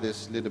modify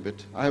this a little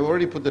bit. I have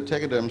already put the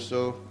tegaderm,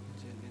 so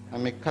I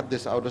may cut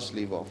this outer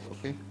sleeve off,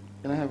 okay?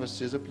 Can I have a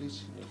scissor,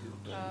 please?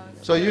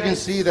 So you can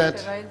see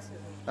that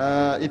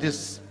it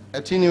is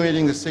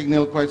attenuating the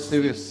signal quite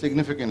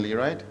significantly,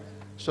 right?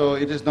 So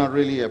it is not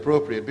really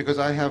appropriate because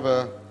I have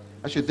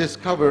actually this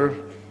cover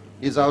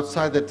is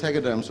outside the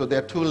tegaderm, so there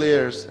are two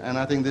layers, and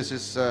I think this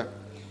is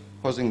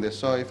causing this.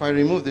 So if I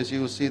remove this,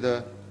 you will see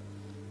the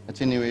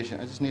attenuation.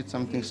 I just need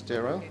something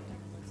sterile.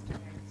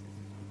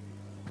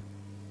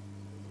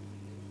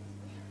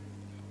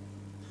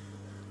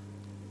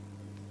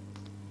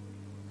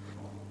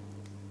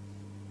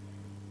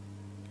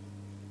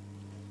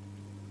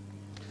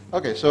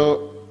 Okay,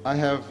 so I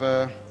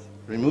have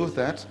removed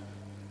that,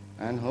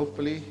 and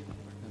hopefully,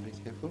 be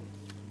careful.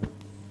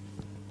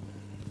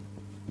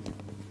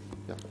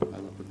 Yeah, I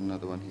will put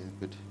another one here.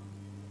 Good.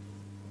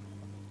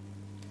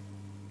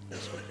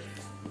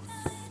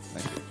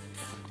 Thank you.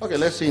 Okay,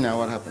 let's see now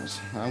what happens.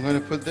 I'm going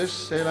to put this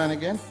saline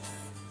again,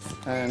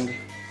 and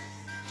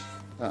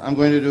I'm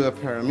going to do a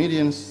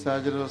paramedian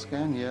sagittal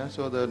scan. Yeah,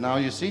 so now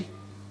you see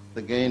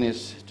the gain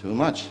is too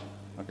much.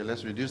 Okay,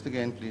 let's reduce the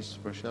gain, please,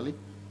 for Shelley.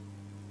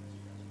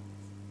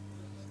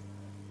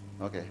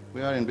 Okay,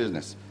 we are in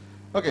business.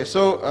 Okay,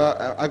 so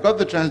I've got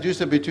the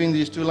transducer between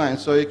these two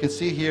lines, so you can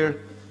see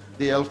here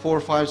the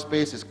L4-5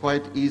 space is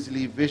quite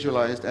easily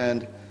visualized,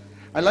 and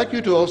I'd like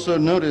you to also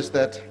notice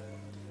that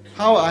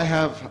how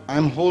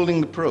I'm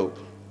holding the probe.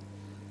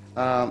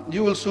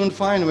 You will soon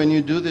find when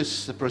you do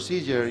this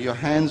procedure, your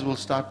hands will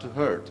start to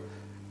hurt,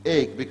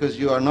 ache, because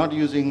you are not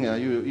using,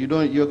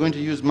 you're going to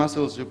use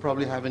muscles you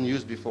probably haven't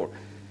used before.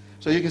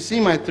 So you can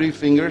see my 3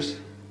 fingers.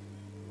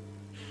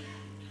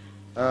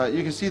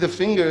 You can see the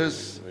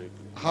fingers,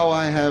 how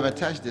I have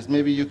attached this.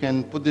 Maybe you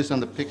can put this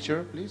on the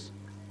picture, please.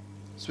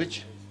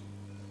 Switch.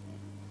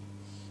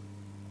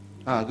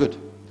 Good.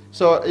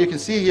 So you can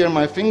see here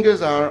my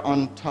fingers are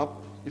on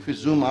top. If you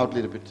zoom out a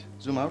little bit.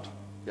 Zoom out.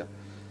 Yeah.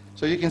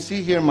 So you can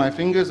see here my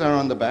fingers are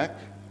on the back.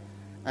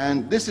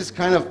 And this is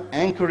kind of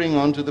anchoring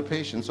onto the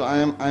patient. So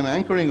I'm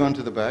anchoring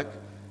onto the back.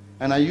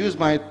 And I use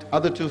my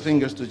other 2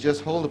 fingers to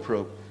just hold the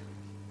probe.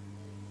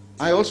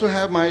 I also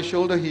have my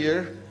shoulder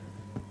here.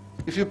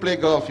 If you play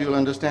golf, you'll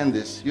understand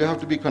this. You have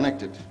to be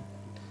connected.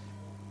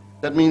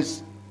 That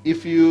means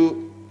if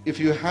you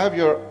have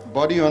your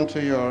body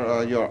onto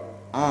your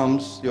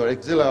arms, your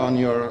axilla on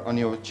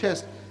your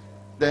chest,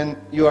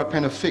 then you are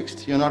kind of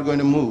fixed. You're not going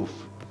to move.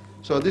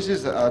 So this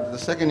is the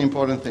second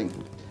important thing.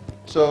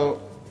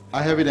 So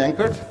I have it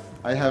anchored.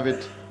 I have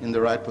it in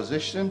the right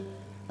position.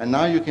 And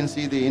now you can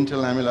see the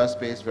interlamellar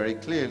space very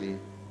clearly,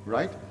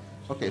 right?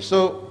 Okay,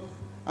 so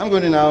I'm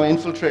going to now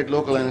infiltrate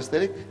local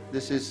anesthetic.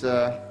 This is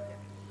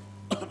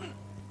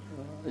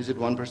it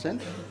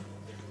 1%?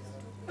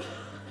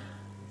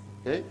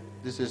 Okay,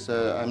 this is,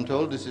 I'm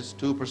told this is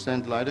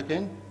 2%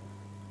 lidocaine,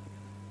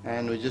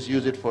 and we just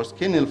use it for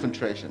skin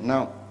infiltration.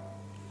 Now,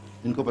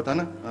 in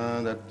Kopatana,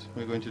 that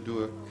we're going to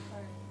do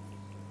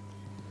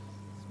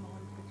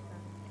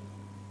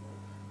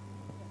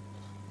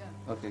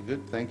okay,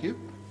 good, thank you.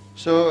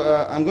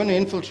 So I'm going to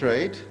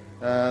infiltrate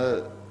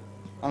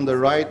on the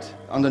right,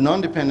 on the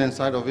non-dependent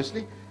side,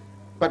 obviously,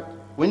 but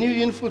when you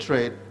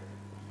infiltrate,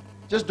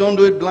 just don't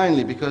do it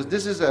blindly, because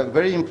this is a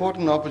very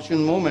important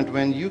opportune moment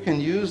when you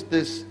can use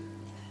this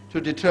to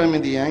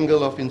determine the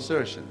angle of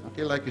insertion.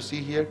 Okay, like you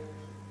see here,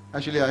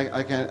 actually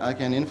I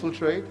can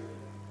infiltrate,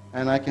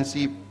 and I can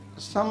see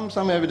some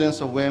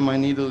evidence of where my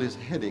needle is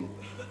heading.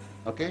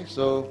 Okay,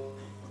 so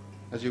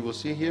as you will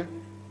see here,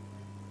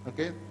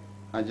 okay,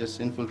 I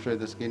just infiltrate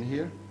the skin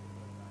here.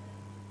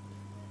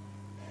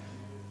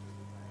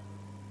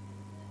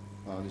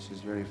 Oh, this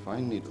is very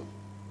fine needle.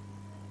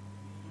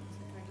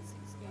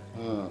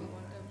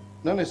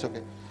 No, it's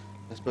okay.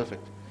 That's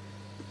perfect.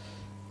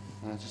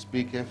 Just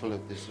be careful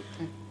of this,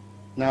 okay?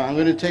 Now I'm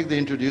going to take the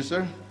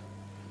introducer.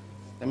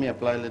 Let me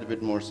apply a little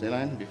bit more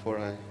saline before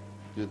I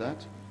do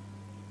that.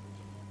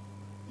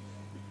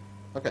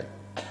 Okay,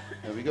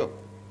 there we go.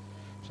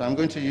 So I'm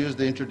going to use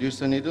the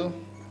introducer needle,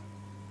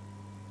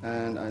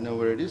 and I know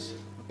where it is.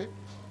 Okay,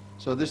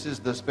 so this is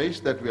the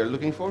space that we are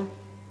looking for.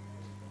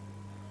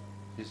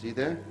 You see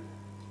there?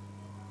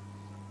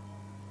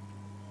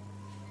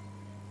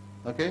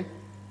 Okay.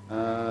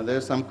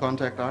 There's some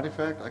contact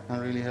artifact. I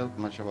can't really help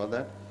much about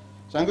that.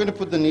 So I'm going to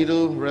put the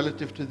needle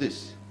relative to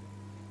this.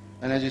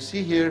 And as you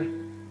see here,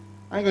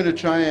 I'm going to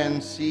try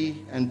and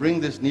see and bring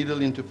this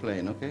needle into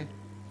plane, okay?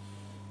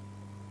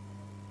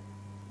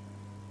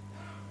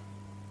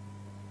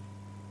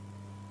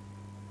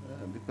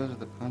 Because of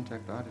the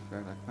contact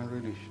artifact, I can't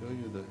really show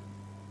you the...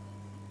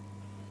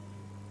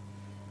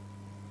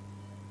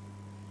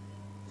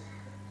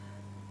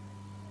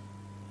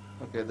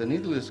 Okay, the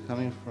needle is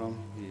coming from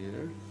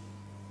here.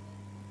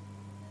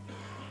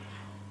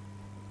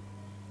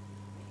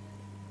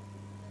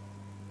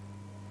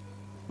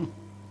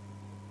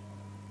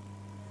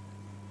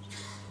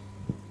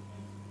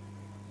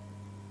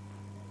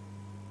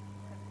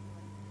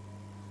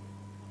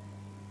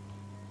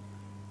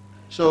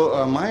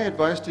 So my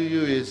advice to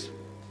you is,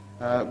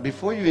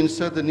 before you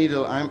insert the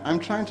needle, I'm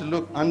trying to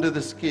look under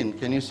the skin.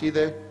 Can you see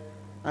there?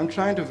 I'm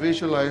trying to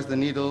visualize the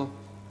needle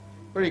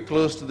very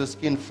close to the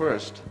skin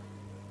first.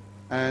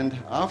 And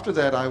after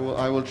that, I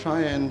will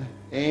try and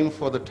aim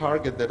for the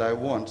target that I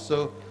want.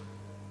 So,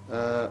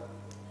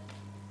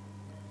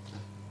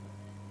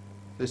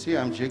 you see,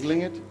 I'm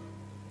jiggling it.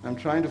 I'm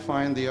trying to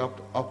find the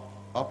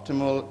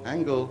optimal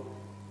angle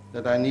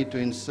that I need to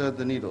insert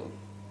the needle.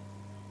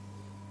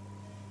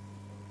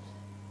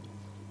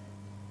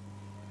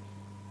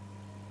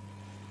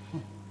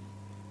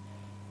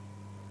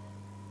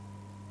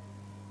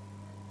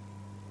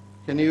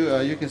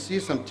 You can see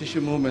some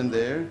tissue movement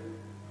there,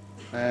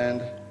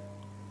 and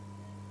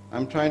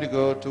I'm trying to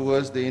go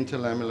towards the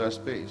interlamellar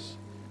space.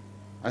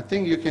 I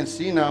think you can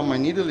see now my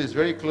needle is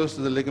very close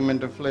to the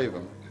ligamentum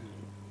flavum.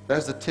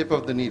 That's the tip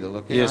of the needle,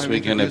 okay? Yes,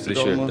 we can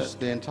appreciate almost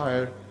that. The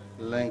entire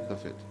length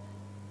of it.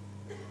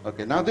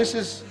 Okay, now this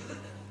is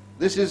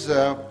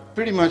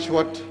pretty much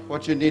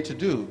what you need to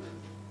do.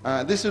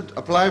 This would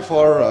apply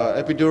for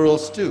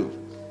epidurals too.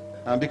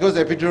 Because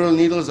epidural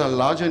needles are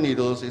larger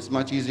needles, it's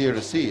much easier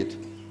to see it.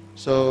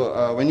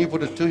 So when you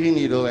put a Tuhi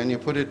needle and you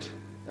put it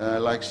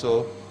like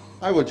so,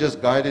 I would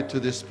just guide it to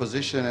this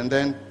position, and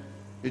then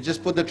you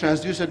just put the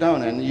transducer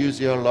down and use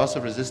your loss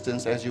of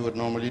resistance as you would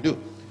normally do.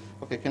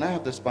 Okay, can I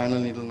have the spinal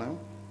needle now?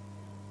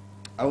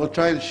 I will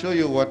try to show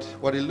you what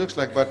it looks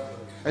like, but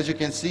as you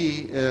can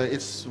see,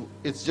 it's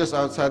just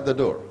outside the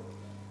door.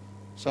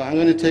 So I'm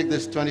going to take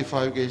this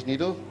 25 gauge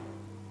needle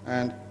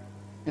and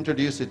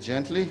introduce it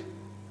gently,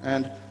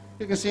 and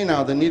you can see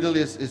now the needle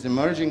is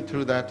emerging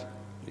through that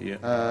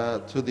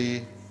to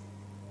the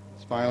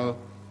spinal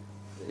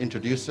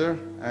introducer,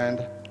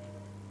 and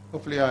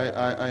hopefully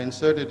I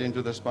insert it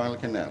into the spinal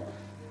canal.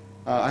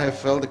 I have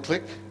felt the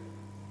click,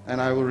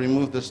 and I will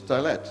remove the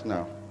stylet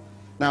now.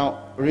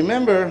 Now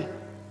remember,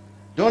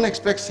 don't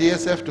expect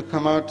CSF to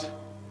come out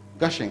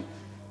gushing,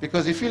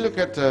 because if you look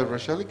at,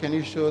 Rochelle, can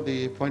you show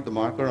the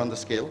marker on the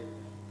scale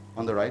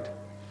on the right?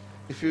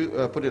 If you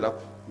put it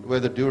up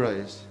where the dura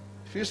is,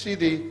 if you see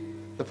the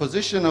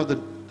position of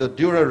the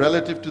dura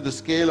relative to the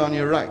scale on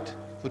your right,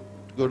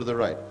 go to the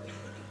right.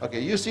 Okay,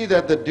 you see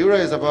that the dura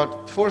is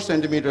about 4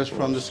 centimeters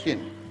from the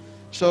skin.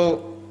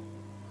 So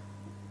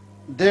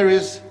there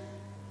is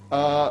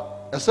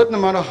a certain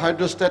amount of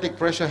hydrostatic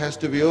pressure has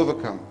to be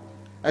overcome.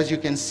 As you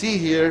can see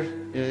here,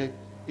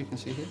 you can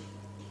see here.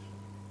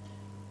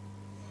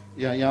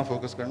 Yeah,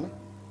 focus karna.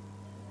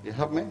 You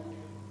help me?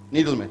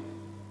 Needle me.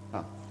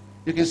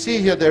 You can see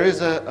here there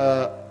is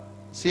a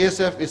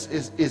CSF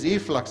is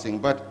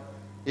effluxing, but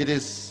it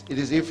is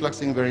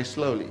effluxing very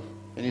slowly.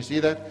 Can you see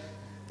that?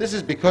 This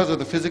is because of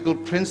the physical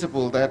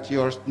principle that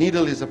your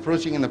needle is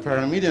approaching in the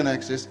paramedian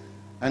axis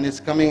and it's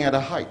coming at a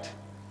height.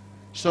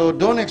 So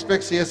don't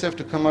expect CSF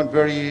to come out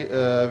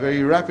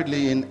very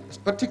rapidly,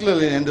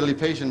 particularly in elderly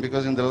patient,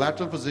 because in the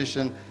lateral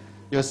position,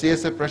 your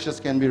CSF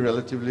pressures can be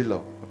relatively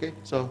low. Okay,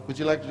 so would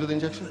you like to do the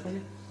injection for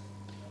me?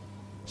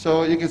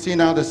 So you can see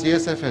now the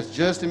CSF has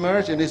just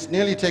emerged, and it's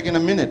nearly taken a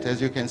minute,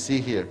 as you can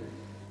see here.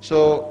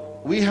 So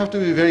we have to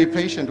be very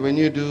patient when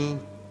you do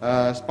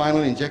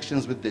spinal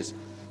injections with this.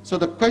 So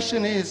the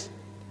question is,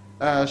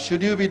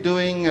 should you be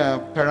doing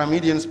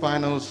paramedian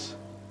spinals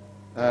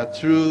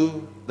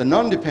through the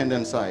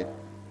non-dependent side?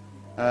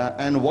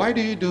 And why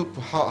do you do,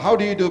 how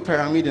do you do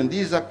paramedian?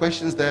 These are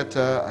questions that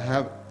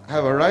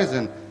have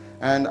arisen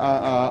and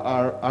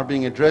are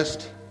being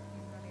addressed.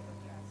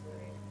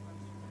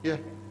 Yeah,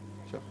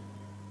 sure.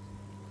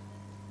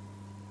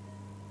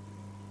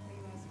 Are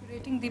you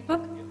aspirating,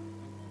 Deepak?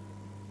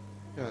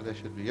 Yeah, there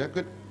should be. Yeah,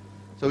 good.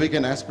 So we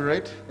can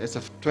aspirate. It's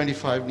a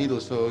 25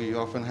 needle, so you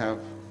often have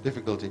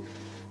difficulty.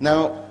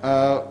 Now,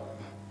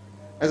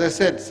 as I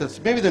said, so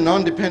maybe the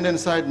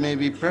non-dependent side may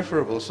be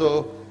preferable.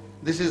 So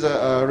this is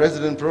a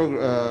resident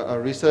a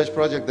research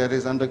project that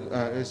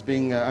is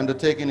being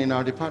undertaken in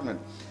our department.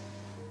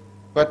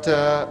 But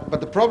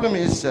the problem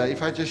is,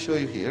 if I just show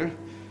you here,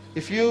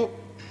 if you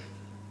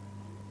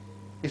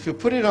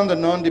put it on the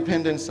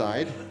non-dependent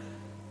side,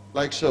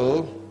 like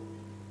so,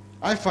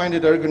 I find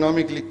it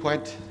ergonomically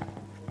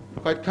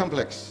quite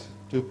complex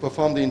to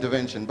perform the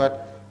intervention,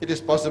 but it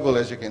is possible,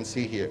 as you can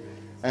see here.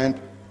 And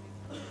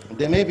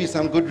there may be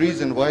some good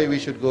reason why we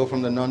should go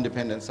from the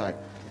non-dependent side.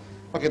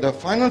 Okay, the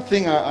final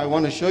thing I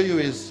want to show you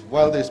is,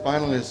 while the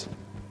spinal is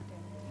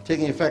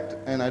taking effect,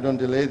 and I don't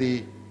delay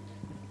the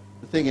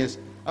thing is,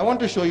 I want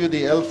to show you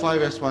the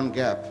L5-S1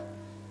 gap,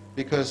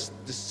 because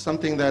this is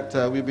something that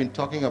we've been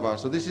talking about.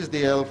 So this is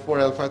the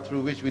L4, L5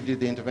 through which we did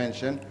the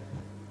intervention.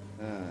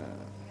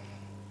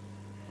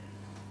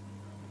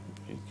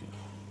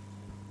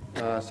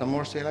 Some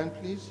more saline,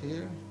 please,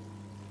 here.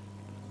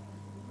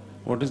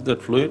 What is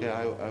that fluid?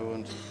 Yeah, I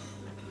won't.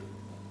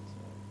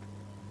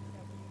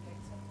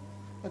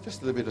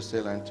 Just a little bit of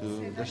saline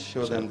to just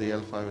show them the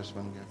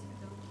L5-S1 gap.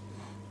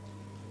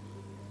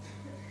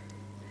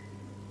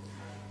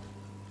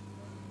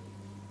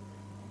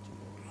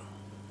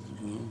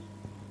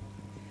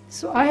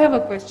 So I have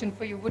a question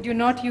for you. Would you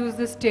not use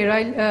the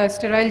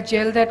sterile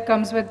gel that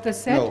comes with the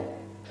set? No.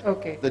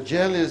 Okay. The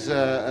gel is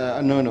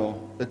a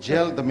no-no. The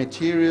gel, the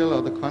material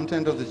or the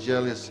content of the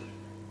gel is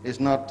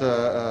not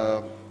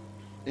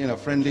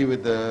friendly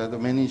with the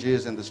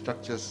meninges and the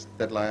structures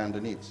that lie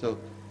underneath. So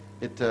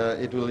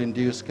it will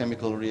induce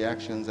chemical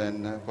reactions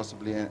and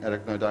possibly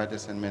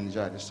arachnoiditis and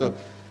meningitis. So,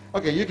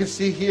 okay, you can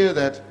see here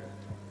that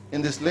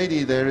in this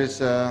lady there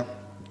is,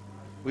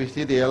 we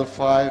see the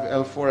L5,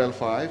 L4,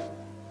 L5,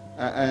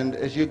 and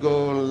as you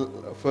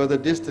go further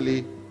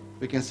distally,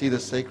 we can see the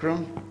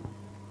sacrum,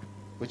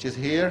 which is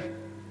here,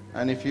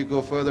 and if you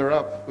go further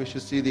up, we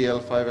should see the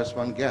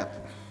L5S1 gap,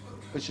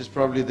 which is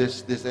probably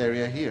this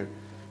area here.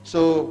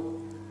 So,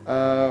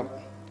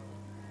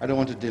 I don't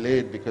want to delay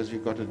it because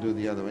you've got to do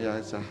the other one.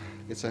 Yeah,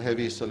 it's a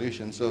heavy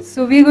solution.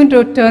 So we're going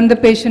to turn the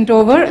patient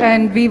over,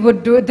 and we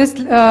would do this.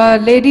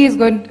 Lady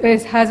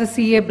has a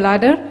CA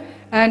bladder,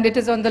 and it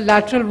is on the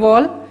lateral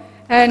wall.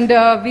 And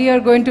we are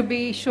going to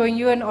be showing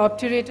you an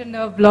obturator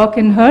nerve block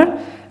in her.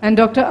 And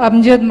Dr.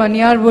 Amjad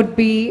Manyar would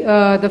be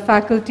the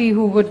faculty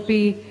who would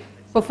be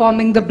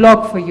performing the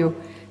block for you.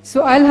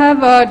 So I'll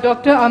have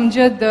Dr.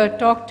 Amjad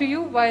talk to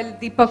you while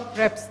Deepak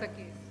preps the case.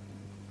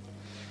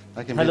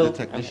 I can be the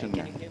technician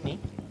now. Can you hear me?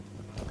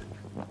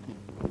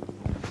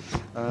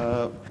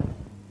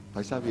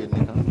 Paisa bhi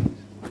nahi tha.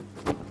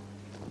 Can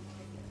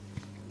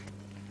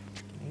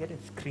I get a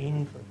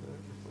screen for her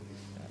before we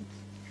start?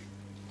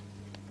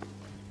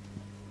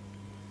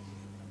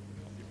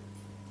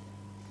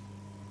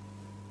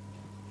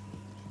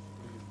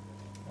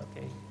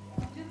 Okay.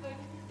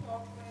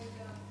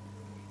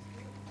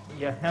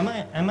 Yeah,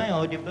 am I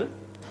audible?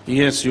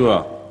 Yes, you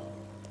are.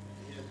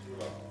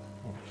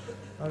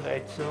 All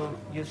right, so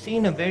you've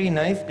seen a very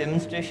nice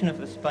demonstration of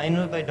a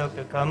spinal by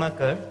Dr.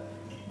 Kamakar,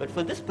 but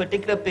for this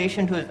particular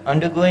patient who is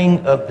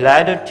undergoing a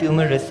bladder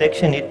tumor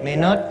resection, it may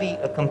not be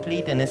a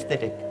complete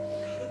anesthetic.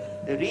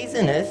 The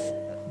reason is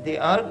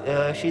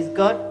she's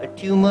got a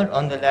tumor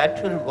on the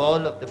lateral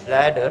wall of the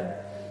bladder,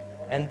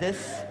 and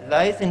this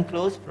lies in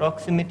close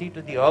proximity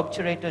to the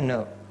obturator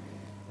nerve.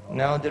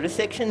 Now, the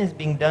resection is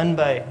being done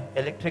by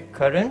electric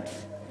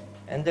currents,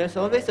 and there's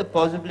always a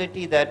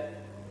possibility that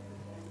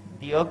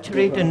the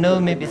obturator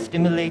nerve may be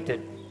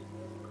stimulated.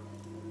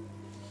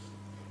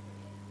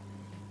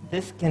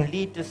 This can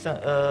lead to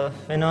a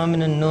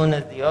phenomenon known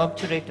as the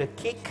obturator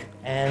kick,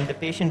 and the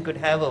patient could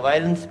have a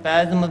violent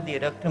spasm of the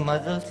adductor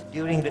muscles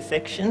during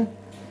resection.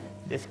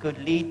 This could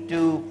lead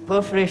to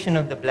perforation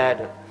of the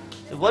bladder.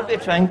 So what we're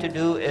trying to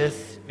do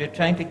is we're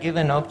trying to give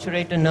an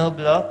obturator nerve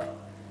block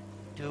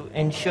to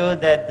ensure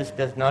that this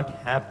does not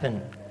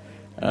happen.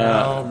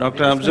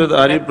 Dr. Amjad,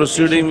 are you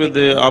proceeding with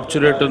the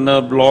obturator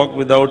nerve block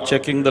without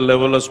checking the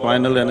level of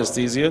spinal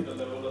anesthesia?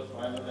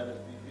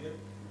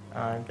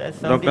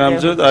 Dr.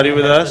 Amjad, are you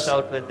with us?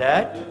 Out with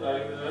that.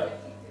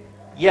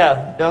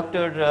 Yeah,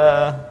 Dr.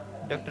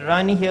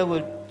 Rani here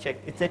will check.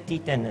 It's at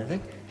T10, is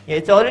it? Yeah,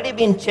 it's already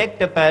been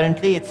checked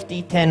apparently. It's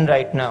T10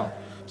 right now.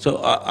 So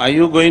are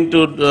you going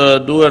to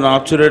do an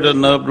obturator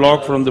nerve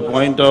block from the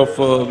point of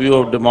view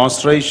of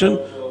demonstration?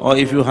 Or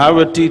if you have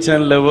a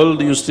T10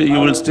 level, you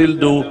will still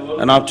do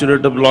an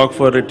obturator block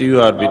for a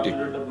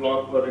TURBT?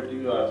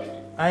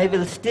 I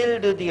will still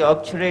do the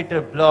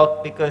obturator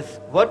block because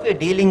what we're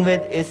dealing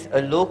with is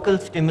a local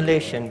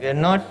stimulation. We're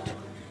not,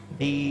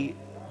 the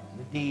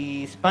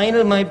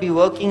spinal might be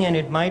working and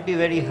it might be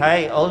very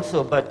high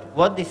also, but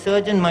what the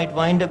surgeon might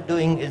wind up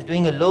doing is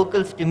doing a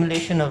local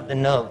stimulation of the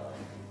nerve.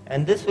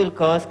 And this will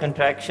cause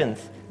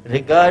contractions,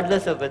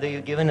 regardless of whether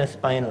you're given a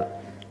spinal.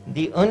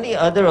 The only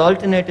other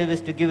alternative is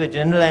to give a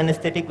general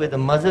anesthetic with a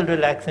muscle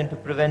relaxant to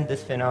prevent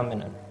this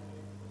phenomenon.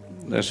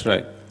 That's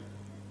right.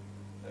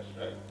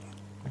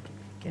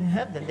 Can you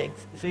have the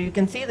legs? So you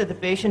can see that the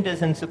patient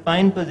is in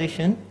supine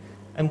position.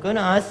 I'm going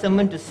to ask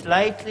someone to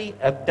slightly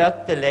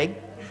abduct the leg.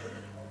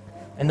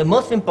 And the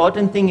most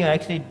important thing you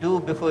actually do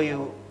before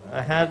you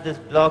have this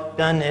block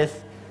done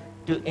is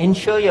to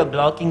ensure you're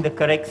blocking the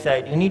correct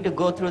side. You need to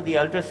go through the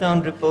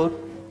ultrasound report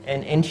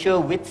and ensure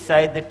which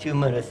side the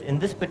tumor is. In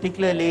this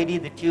particular lady,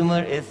 the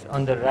tumor is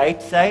on the right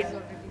side.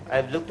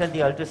 I've looked at the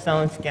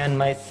ultrasound scan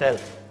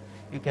myself.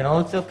 You can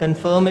also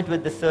confirm it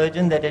with the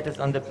surgeon that it is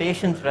on the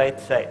patient's right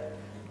side.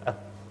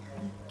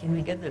 Can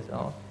we get this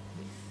off?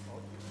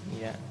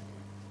 Yeah.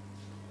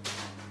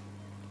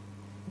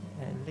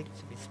 And legs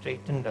to be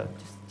straightened out.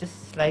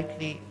 Just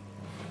slightly,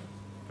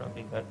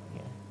 probably got,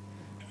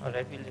 yeah. All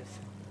right, we'll just.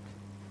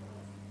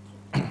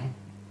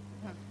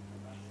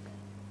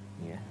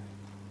 Yeah.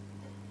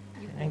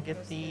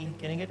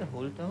 Can I get a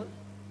whole towel?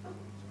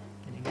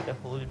 Can you get a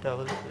whole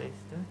towel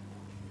placed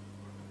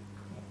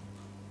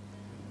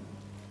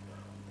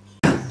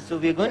there? So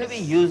we're going to be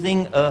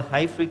using a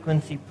high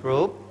frequency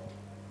probe.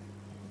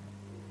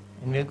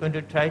 And we're going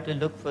to try to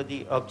look for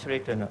the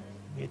obturator nerve.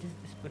 You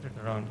just put it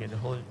around here, the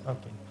whole,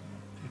 okay.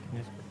 You can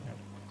just put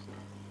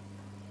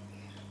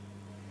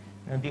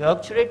that. Now the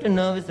obturator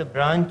nerve is a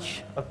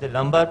branch of the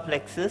lumbar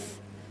plexus.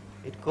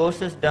 It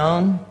courses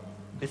down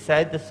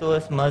beside the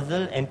psoas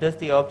muscle, enters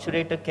the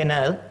obturator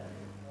canal,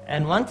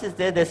 and once it's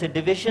there, there's a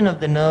division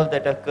of the nerve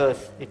that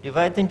occurs. It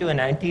divides into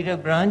an anterior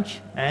branch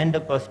and a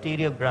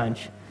posterior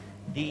branch.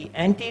 The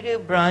anterior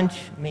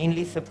branch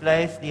mainly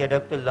supplies the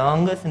adductor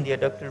longus and the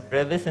adductor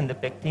brevis and the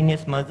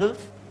pectineus muscles,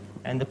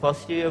 and the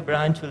posterior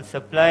branch will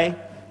supply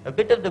a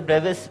bit of the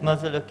brevis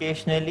muscle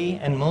occasionally,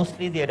 and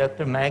mostly the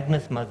adductor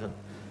magnus muscle.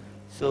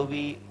 So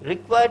we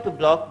require to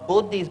block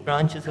both these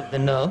branches of the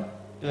nerve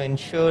to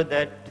ensure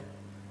that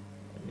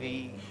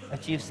we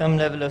achieve some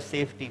level of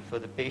safety for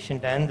the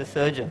patient and the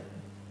surgeon.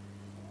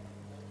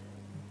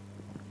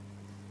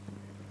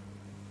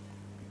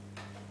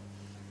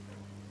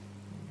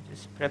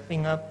 Just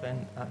prepping up,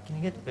 and can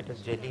you get a bit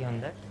of jelly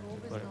on that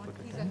before I put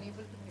it in?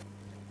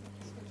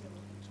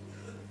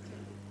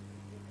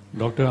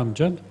 Dr.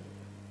 Amjad,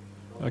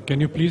 can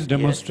you please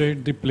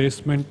demonstrate the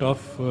placement of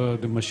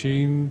the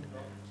machine,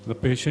 the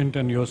patient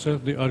and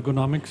yourself, the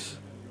ergonomics?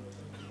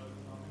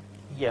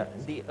 Yeah,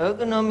 the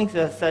ergonomics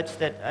are such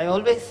that I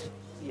always,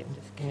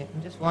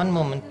 just one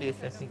moment please,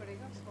 let me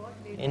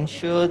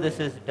ensure this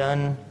is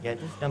done. Yeah,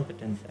 just dump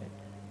it inside.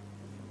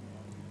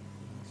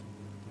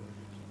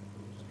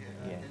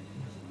 Yeah.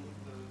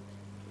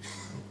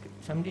 Okay.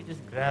 Somebody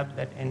just grab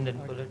that end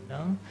and pull it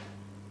down.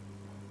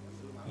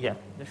 Yeah,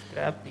 just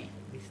grab the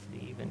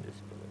sleeve and just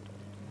pull it out.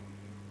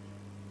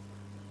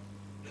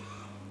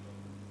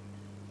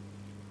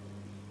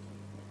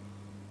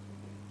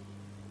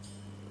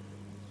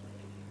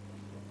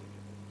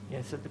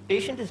 Yeah, so the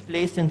patient is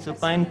placed in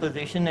supine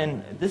position,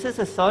 and this is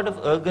a sort of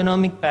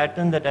ergonomic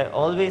pattern that I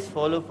always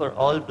follow for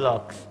all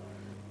blocks.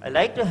 I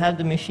like to have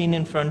the machine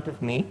in front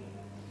of me,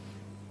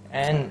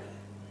 and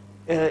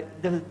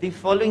the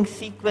following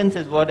sequence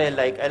is what I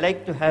like. I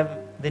like to have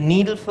the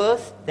needle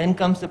first, then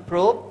comes the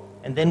probe,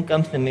 and then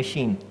comes the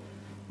machine.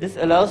 This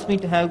allows me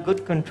to have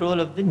good control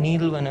of the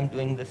needle when I'm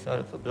doing this sort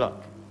of a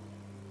block.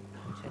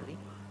 Okay, so we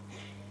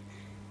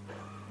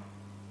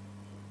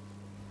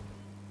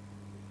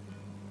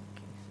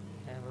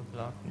have a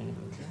block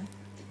needle there.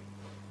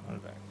 All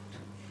right.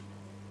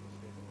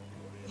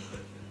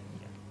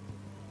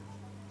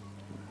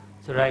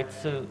 Yeah.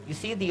 So you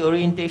see the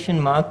orientation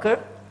marker?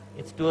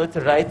 It's towards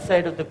the right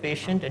side of the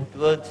patient and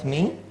towards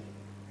me.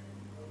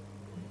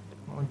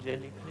 More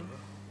jelly, please.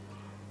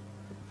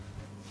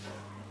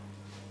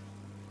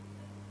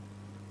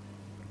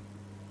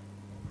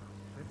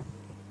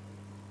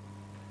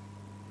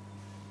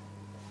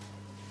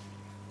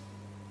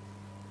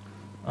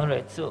 All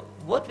right, so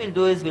what we'll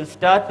do is we'll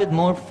start with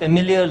more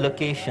familiar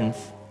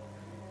locations.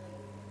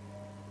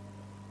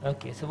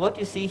 Okay, so what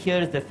you see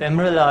here is the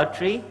femoral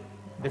artery,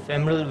 the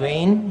femoral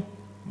vein,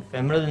 the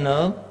femoral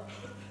nerve.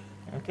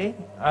 Okay,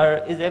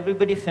 is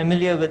everybody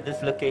familiar with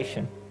this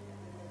location?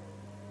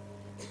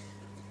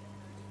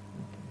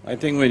 I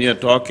think when you're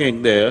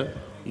talking there,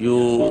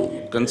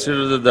 you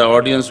consider that the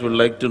audience would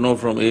like to know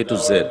from A to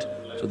Z.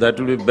 So that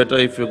will be better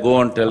if you go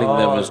on telling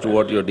them as to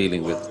what you're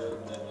dealing with.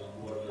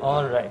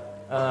 All right.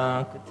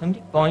 Could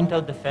somebody point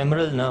out the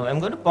femoral nerve? I'm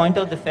going to point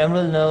out the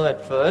femoral nerve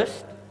at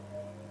first.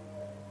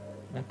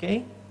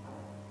 Okay.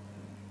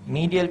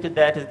 Medial to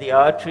that is the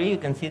artery. You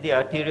can see the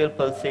arterial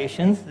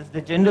pulsations. This is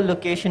the general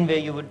location where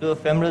you would do a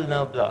femoral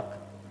nerve block.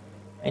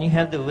 And you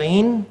have the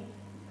vein,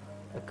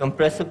 a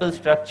compressible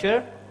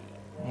structure.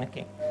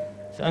 Okay.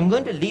 So I'm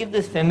going to leave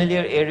this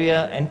familiar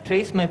area and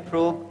trace my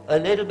probe a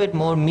little bit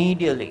more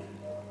medially.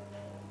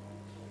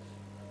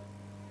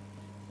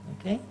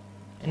 Okay.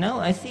 And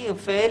now I see a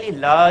fairly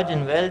large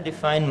and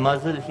well-defined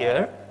muscle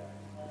here.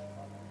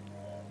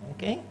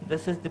 Okay,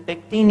 this is the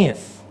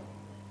pectineus.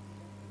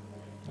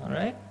 All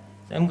right,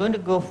 so I'm going to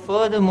go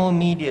further more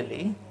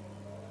medially,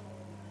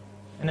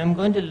 and I'm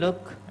going to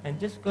look, I'm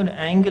just going to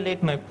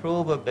angulate my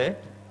probe a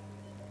bit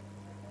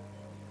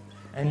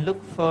and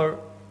look for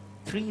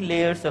 3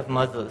 layers of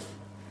muscles.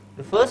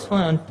 The first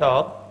one on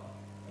top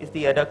is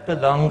the adductor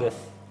longus.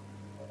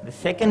 The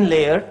second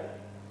layer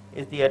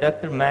is the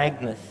adductor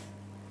magnus.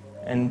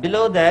 And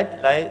below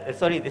that,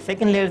 the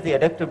second layer is the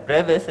adductor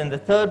brevis, and the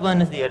third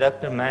one is the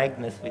adductor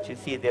magnus, which you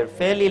see they're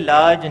fairly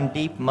large and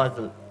deep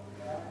muscle.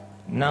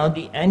 Now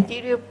the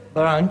anterior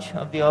branch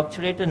of the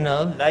obturator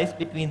nerve lies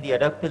between the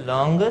adductor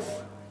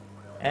longus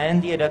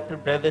and the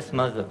adductor brevis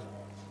muscle.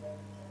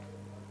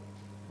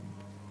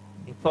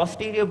 The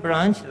posterior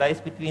branch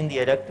lies between the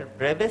adductor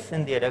brevis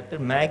and the adductor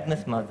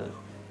magnus muscle.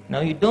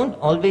 Now you don't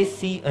always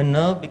see a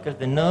nerve because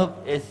the nerve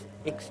is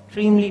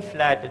extremely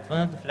flat. It's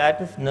one of the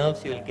flattest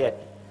nerves you'll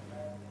get.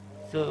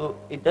 So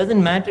it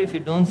doesn't matter if you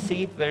don't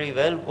see it very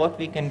well. What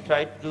we can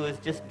try to do is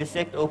just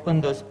dissect open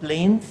those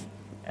planes,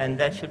 and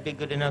that should be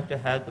good enough to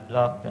have the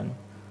block done.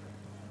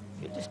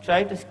 You just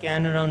try to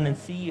scan around and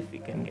see if we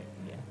can get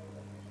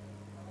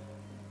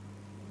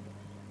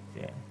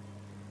there.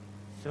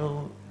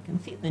 So you can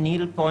see the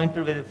needle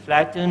pointer with a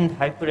flattened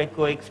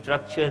hyperechoic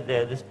structure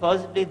there. This is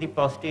possibly the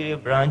posterior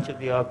branch of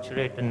the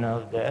obturator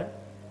nerve there.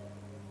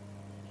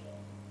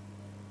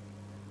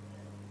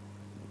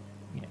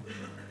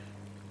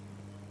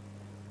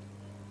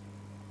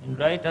 And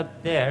right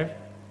up there,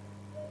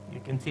 you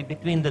can see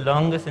between the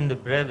longus and the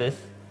brevis,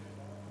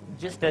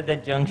 just at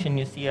that junction,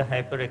 you see a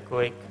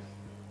hyperechoic,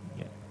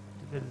 to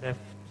the left.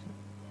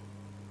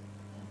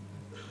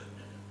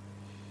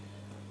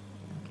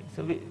 Okay,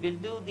 so we'll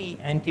do the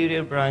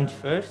anterior branch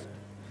first.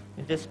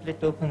 We'll just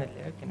split open the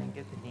layer. Can I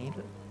get the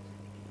needle?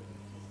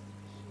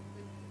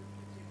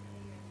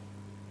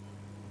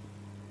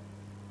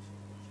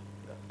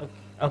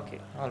 Okay,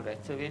 all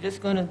right. So we're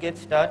just going to get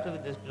started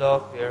with this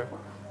block here.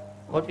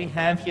 What we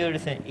have here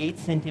is an 8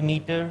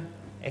 centimeter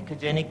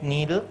echogenic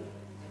needle,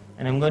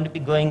 and I'm going to be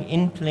going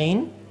in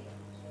plane.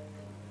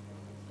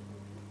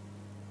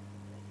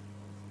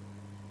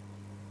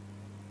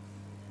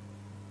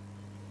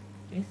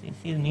 Okay, so you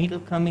see the needle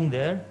coming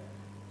there.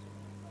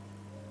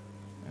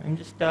 I'm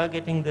just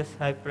targeting this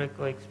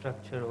hyperechoic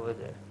structure over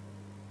there.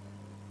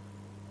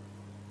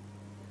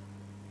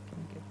 Can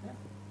you get that?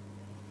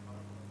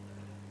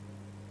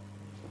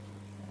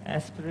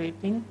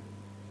 Aspirating.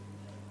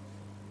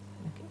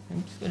 Okay, so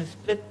I'm just going to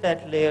split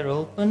that layer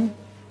open.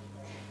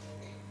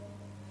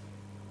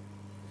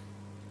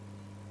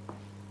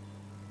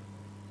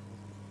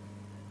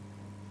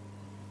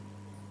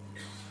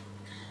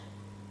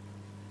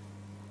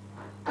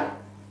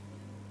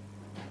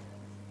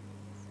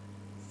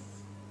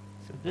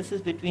 So this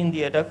is between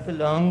the adductor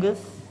longus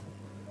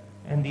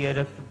and the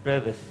adductor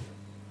brevis.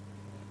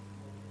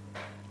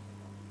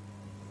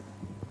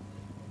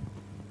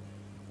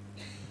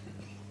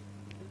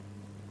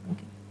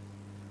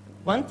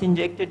 Once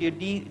injected, you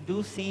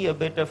do see a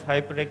bit of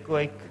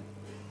hyperechoic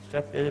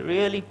structure, a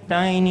really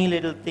tiny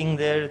little thing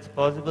there. It's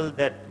possible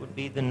that would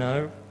be the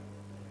nerve.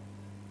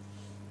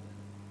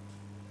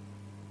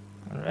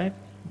 All right,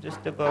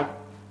 just about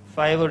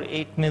 5 or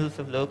 8 mils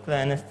of local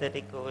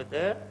anesthetic over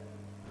there.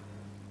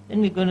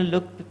 Then we're going to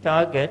look to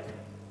target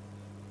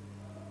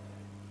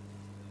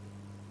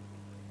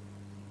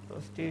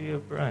posterior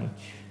branch.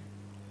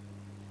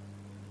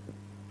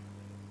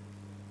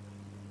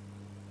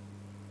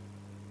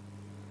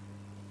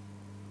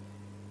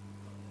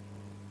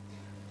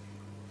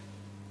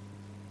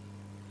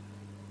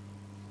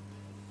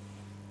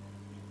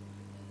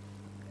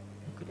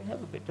 Could I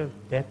have a bit of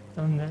depth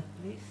on that,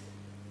 please?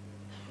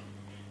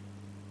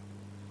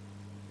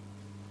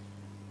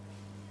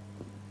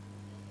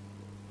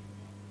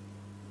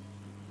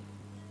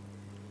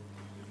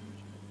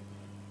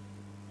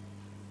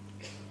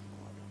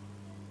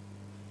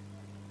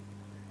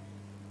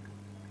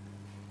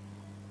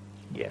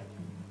 Yeah,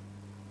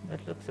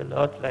 that looks a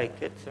lot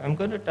like it. So I'm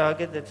going to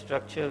target that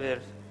structure where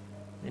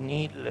the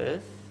needle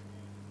is.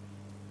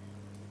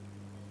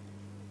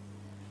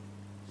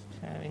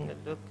 Just having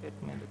a look at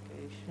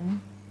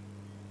medication.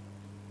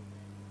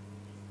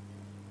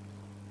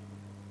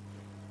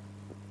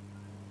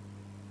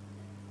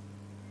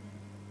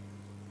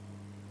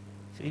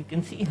 So you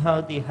can see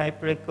how the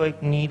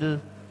hyperechoic needle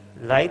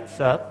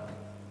lights up,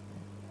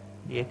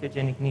 the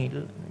echogenic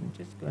needle. I'm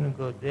just going to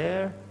go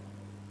there.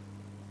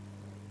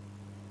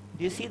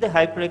 Do you see the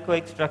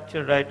hyperechoic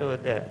structure right over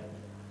there?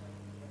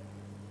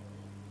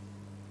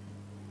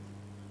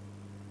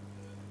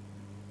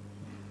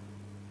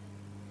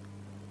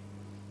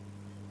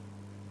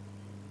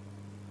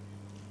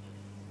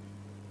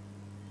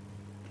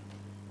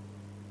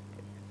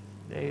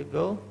 There you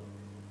go.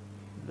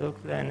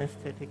 Local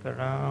anesthetic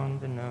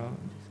around the nerve.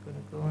 I'm just going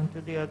to go on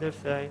to the other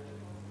side.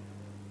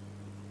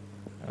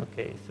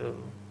 Okay, so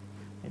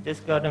I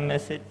just got a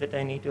message that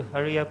I need to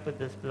hurry up with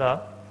this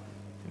block.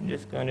 I'm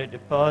just going to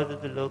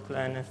deposit the local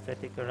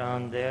anesthetic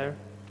around there,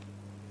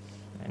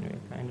 and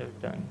we're kind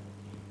of done.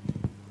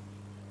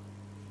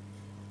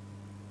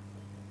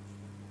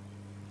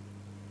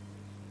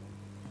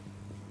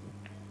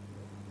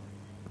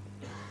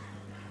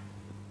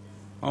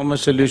 How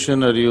much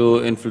solution are you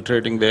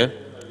infiltrating there?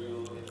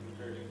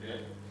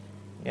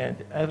 Yeah,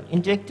 I've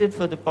injected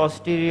for the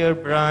posterior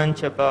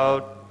branch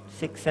about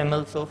 6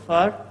 ml so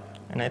far,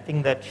 and I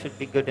think that should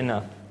be good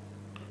enough.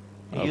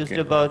 I used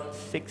about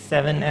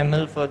 6-7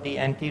 ml for the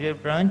anterior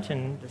branch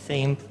and the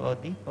same for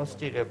the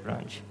posterior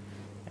branch.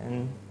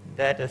 And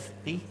that is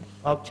the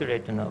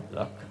obturator nerve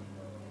block.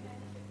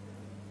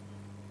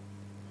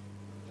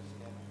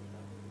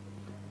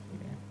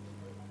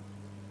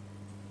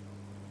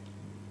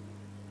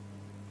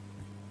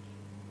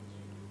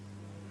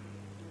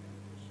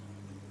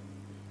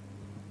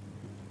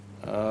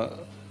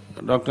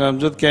 Dr.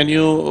 Amjad, can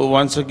you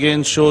once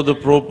again show the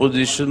probe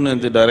position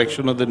and the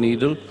direction of the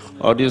needle?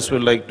 Audience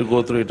will like to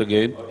go through it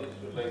again.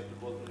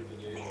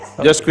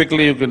 Just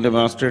quickly you can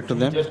demonstrate to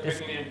them.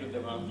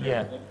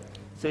 Yeah.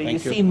 So you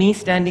see me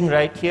standing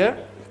right here,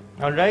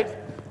 all right?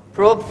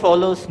 Probe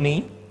follows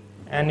me,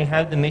 and you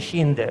have the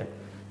machine there.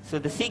 So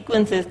the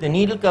sequence is the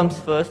needle comes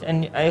first,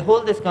 and I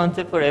hold this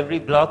concept for every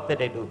block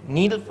that I do.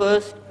 Needle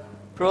first,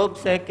 probe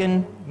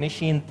second,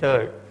 machine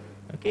third,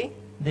 okay?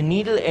 The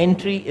needle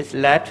entry is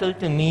lateral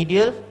to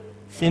medial,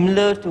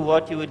 similar to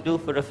what you would do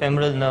for a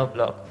femoral nerve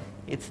block.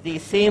 It's the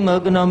same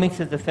ergonomics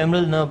as the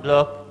femoral nerve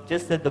block,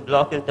 just that the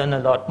block is done a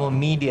lot more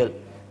medial,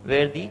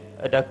 where the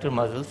adductor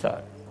muscles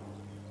are.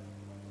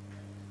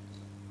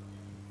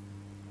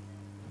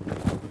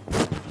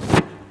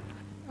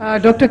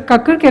 Dr.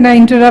 Kakkar, can I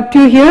interrupt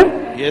you here?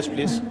 Yes,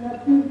 please.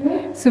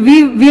 So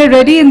we are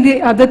ready in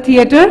the other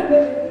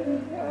theatre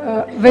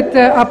with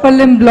upper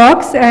limb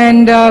blocks,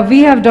 and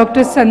we have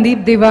Dr.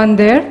 Sandeep Devan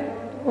there,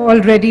 all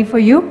ready for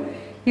you.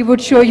 He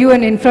would show you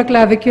an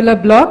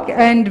infraclavicular block,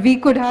 and we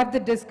could have the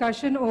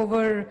discussion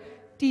over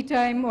tea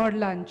time or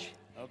lunch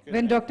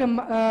when Dr.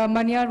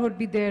 Manyar would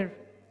be there.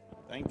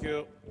 Thank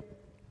you.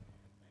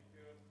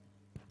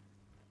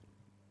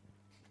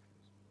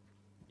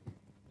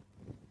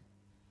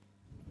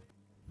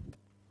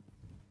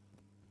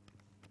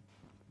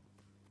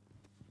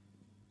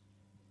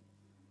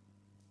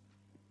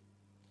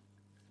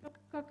 Dr.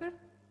 Kakkar?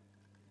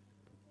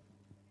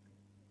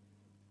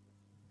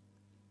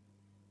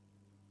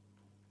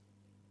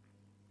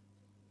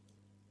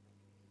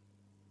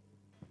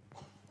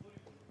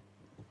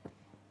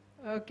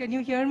 Can you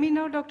hear me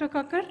now, Dr.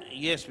 Kakkar?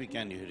 Yes, we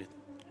can hear it.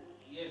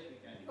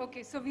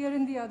 Okay, so we are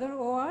in the other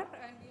OR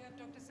and we have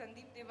Dr.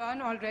 Sandeep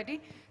Devan already.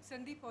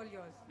 Sandeep, all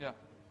yours. Yeah.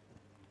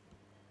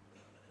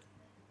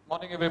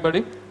 Morning,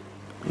 everybody.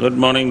 Good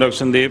morning, Dr.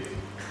 Sandeep.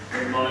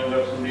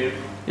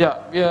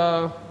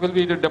 Yeah, we will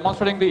be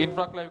demonstrating the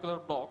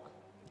infraclavicular block.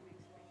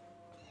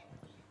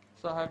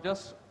 So I have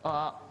just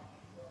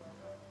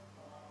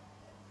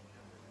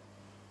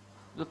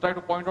try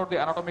to point out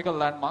the anatomical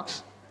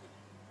landmarks.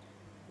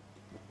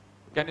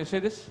 Can you see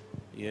this?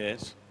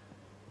 Yes.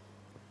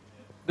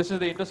 This is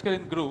the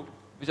interscalene groove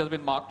which has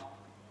been marked.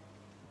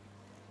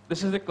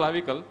 This is the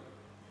clavicle.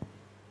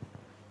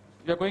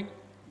 We are going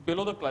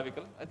below the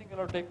clavicle. I think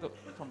I'll take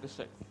from this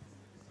side.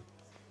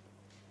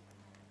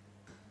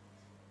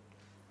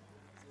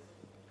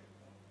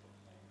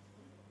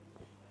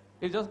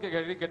 It's just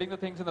getting the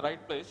things in the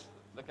right place,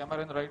 the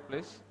camera in the right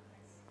place.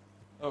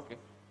 Okay.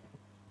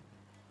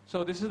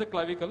 So this is the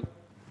clavicle.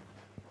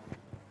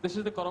 This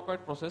is the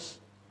coracoid process.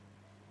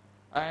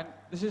 And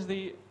this is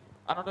the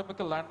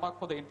anatomical landmark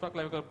for the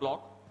infraclavicular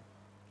block,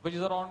 which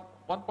is around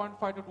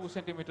 1.5 to 2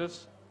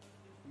 centimeters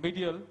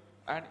medial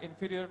and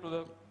inferior to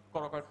the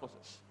coracoid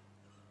process.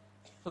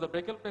 So the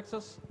brachial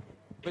plexus,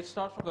 which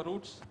starts from the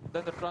roots,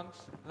 then the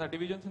trunks, and the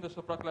divisions in the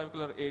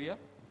supraclavicular area,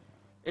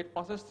 it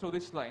passes through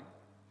this line.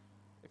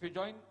 If you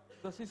join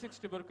the C6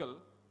 tubercle,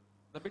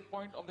 the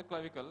midpoint of the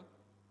clavicle,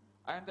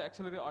 and the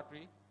axillary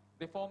artery,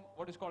 they form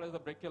what is called as the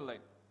brachial line.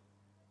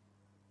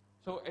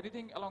 So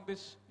anything along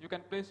this, you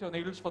can place your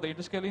needles for the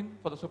interscalene,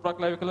 for the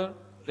supraclavicular,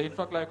 the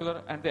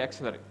infraclavicular, and the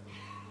axillary.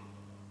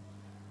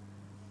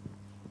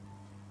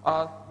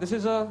 This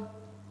is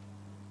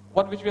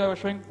one which we are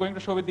going to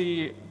show with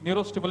the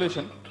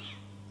neurostimulation.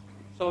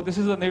 So this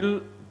is a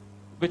needle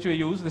which we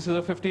use. This is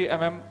a 50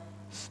 mm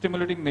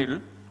stimulating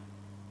needle,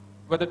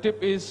 where the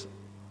tip is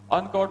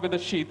uncovered with the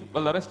sheath,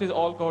 while the rest is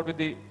all covered with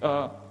the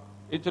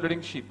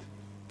insulating sheath.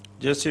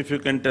 Just if you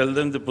can tell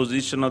them the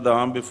position of the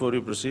arm before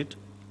you proceed.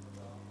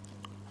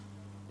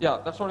 Yeah,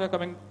 that's what we are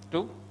coming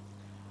to.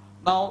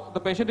 Now,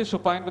 the patient is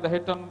supine with the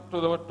head turned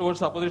towards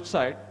the opposite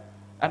side,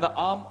 and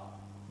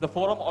the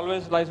forearm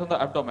always lies on the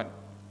abdomen.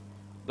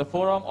 The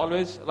forearm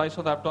always lies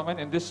on the abdomen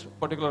in this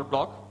particular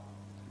block.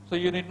 So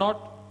you need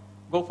not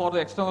go for the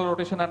external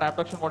rotation and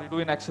abduction what you do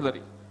in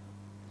axillary.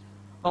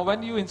 Now,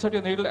 when you insert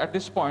your needle at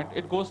this point,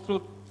 it goes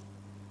through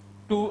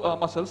two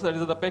muscles, that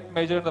is the pec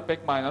major and the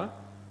pec minor.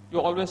 You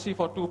always see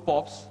for two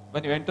pops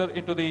when you enter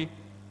into the,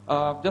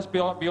 just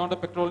beyond the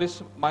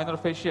pectoralis minor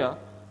fascia,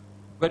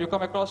 where you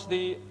come across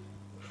the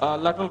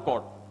lateral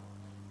cord.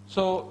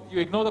 So you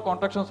ignore the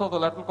contractions of the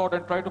lateral cord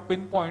and try to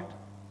pinpoint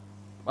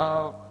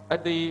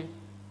at the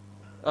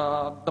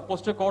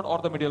posterior cord or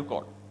the medial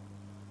cord.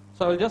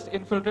 So I will just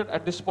infiltrate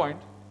at this point.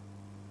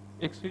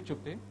 You'll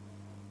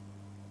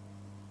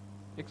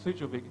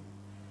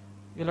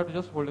have to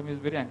just hold him, he's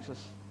very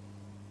anxious.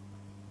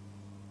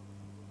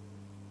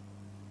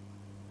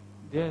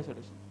 Yes, it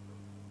is.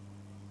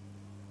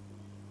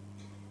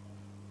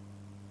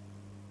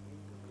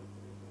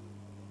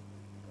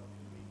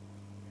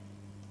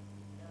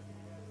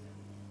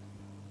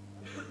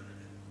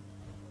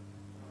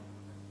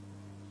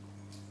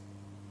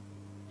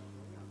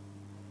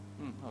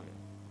 Okay.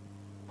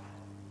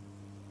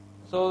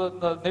 So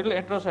the needle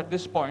enters at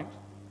this point,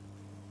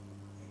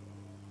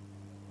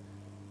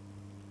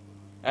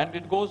 and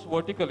it goes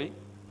vertically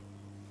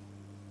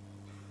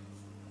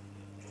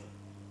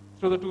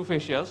through the two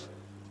fascias.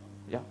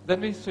 Yeah.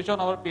 Then we switch on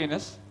our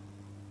PNS.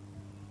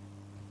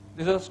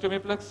 This is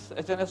Stimiplex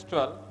HNS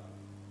 12.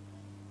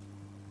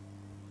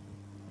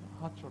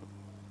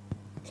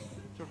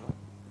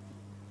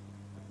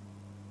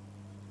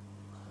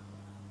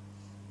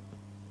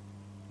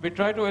 We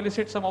try to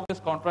elicit some of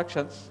these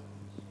contractions.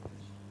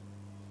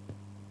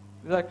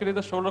 These are actually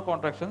the shoulder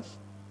contractions,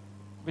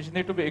 which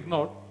need to be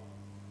ignored.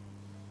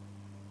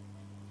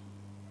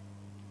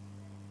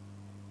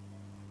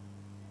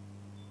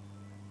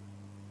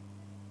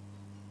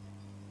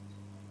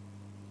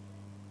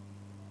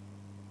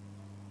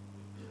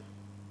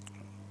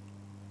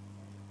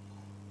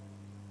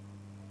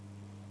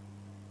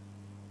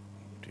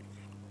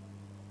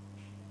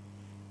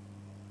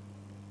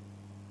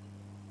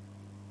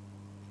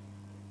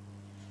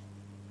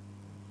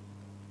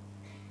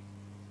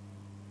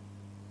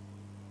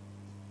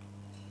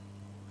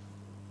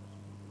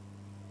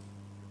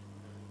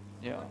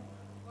 Yeah.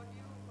 What do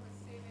you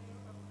say when you,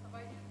 why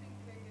do you think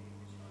we're getting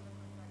the shoulder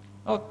contraction?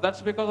 Oh, that's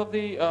because of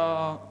the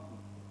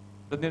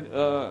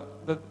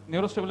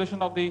neurostimulation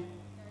of the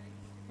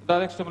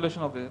direct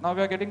stimulation of this. Now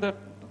we are getting the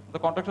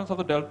contractions of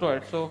the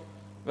deltoid, so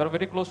we are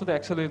very close to the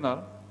axillary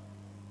nerve.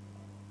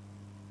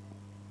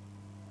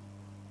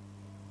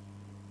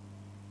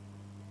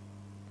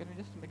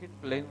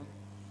 plain,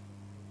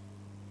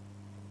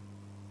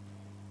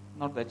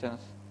 not the HNS.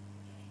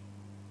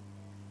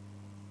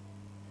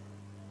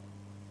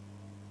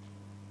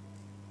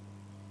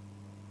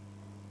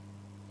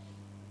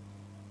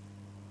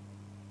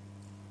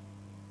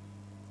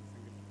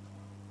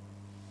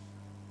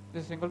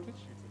 This single twitch?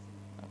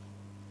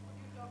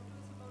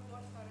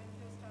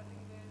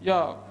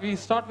 Yeah, we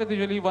start with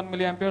usually 1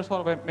 milliamperes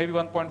or maybe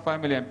 1.5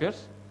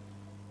 milliamperes,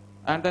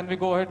 and then we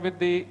go ahead with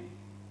the,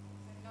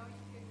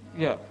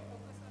 yeah.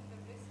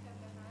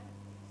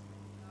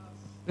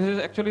 This is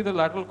actually the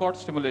lateral cord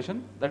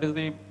stimulation, that is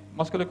the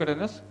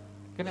musculocutaneous.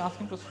 Can you ask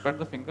him to spread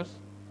the fingers?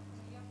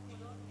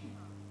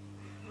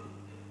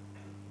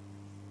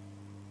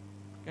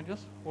 Can you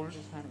just hold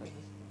his hand like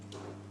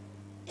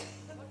this?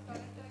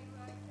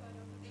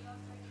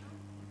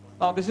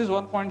 Now this is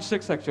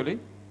 1.6 actually.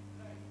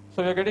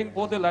 So you're getting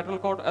both the lateral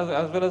cord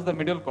as well as the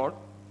medial cord.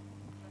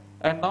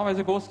 And now as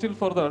you go still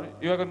further,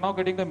 you are now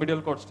getting the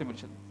medial cord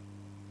stimulation.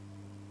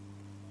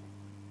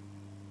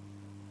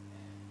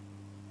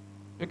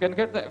 You can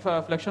get the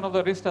flexion of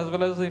the wrist as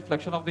well as the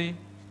flexion of the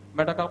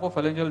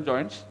metacarpophalangeal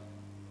joints.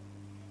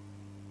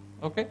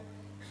 Okay?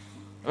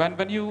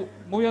 When you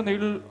move your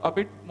needle a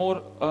bit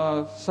more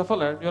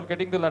cephalad, you're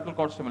getting the lateral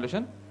cord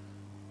stimulation.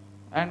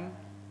 And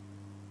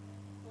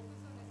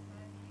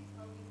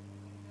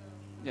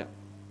yeah.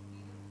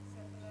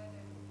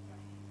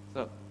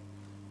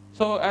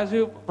 So as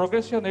you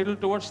progress your needle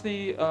towards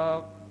the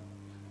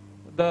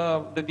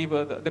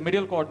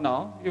medial cord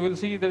now, you will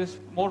see there is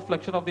more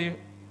flexion of the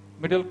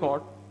medial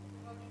cord.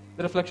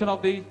 There is flexion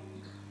of the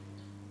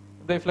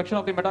flexion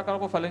of the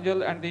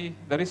metacarpophalangeal and the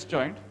wrist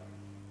joint.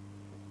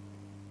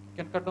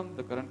 You can cut down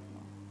the current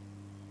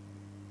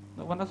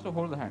now. One has to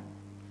hold the hand.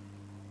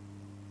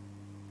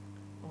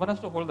 One has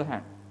to hold the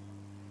hand.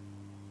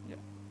 Yeah.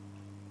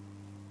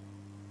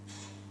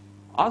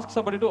 Ask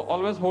somebody to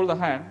always hold the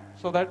hand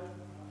so that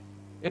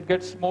it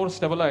gets more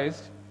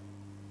stabilized.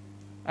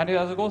 And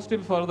as you go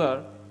still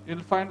further, you'll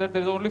find that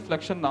there is only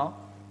flexion now.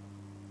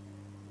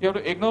 You have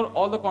to ignore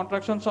all the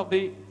contractions of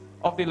the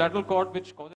lateral cord which causes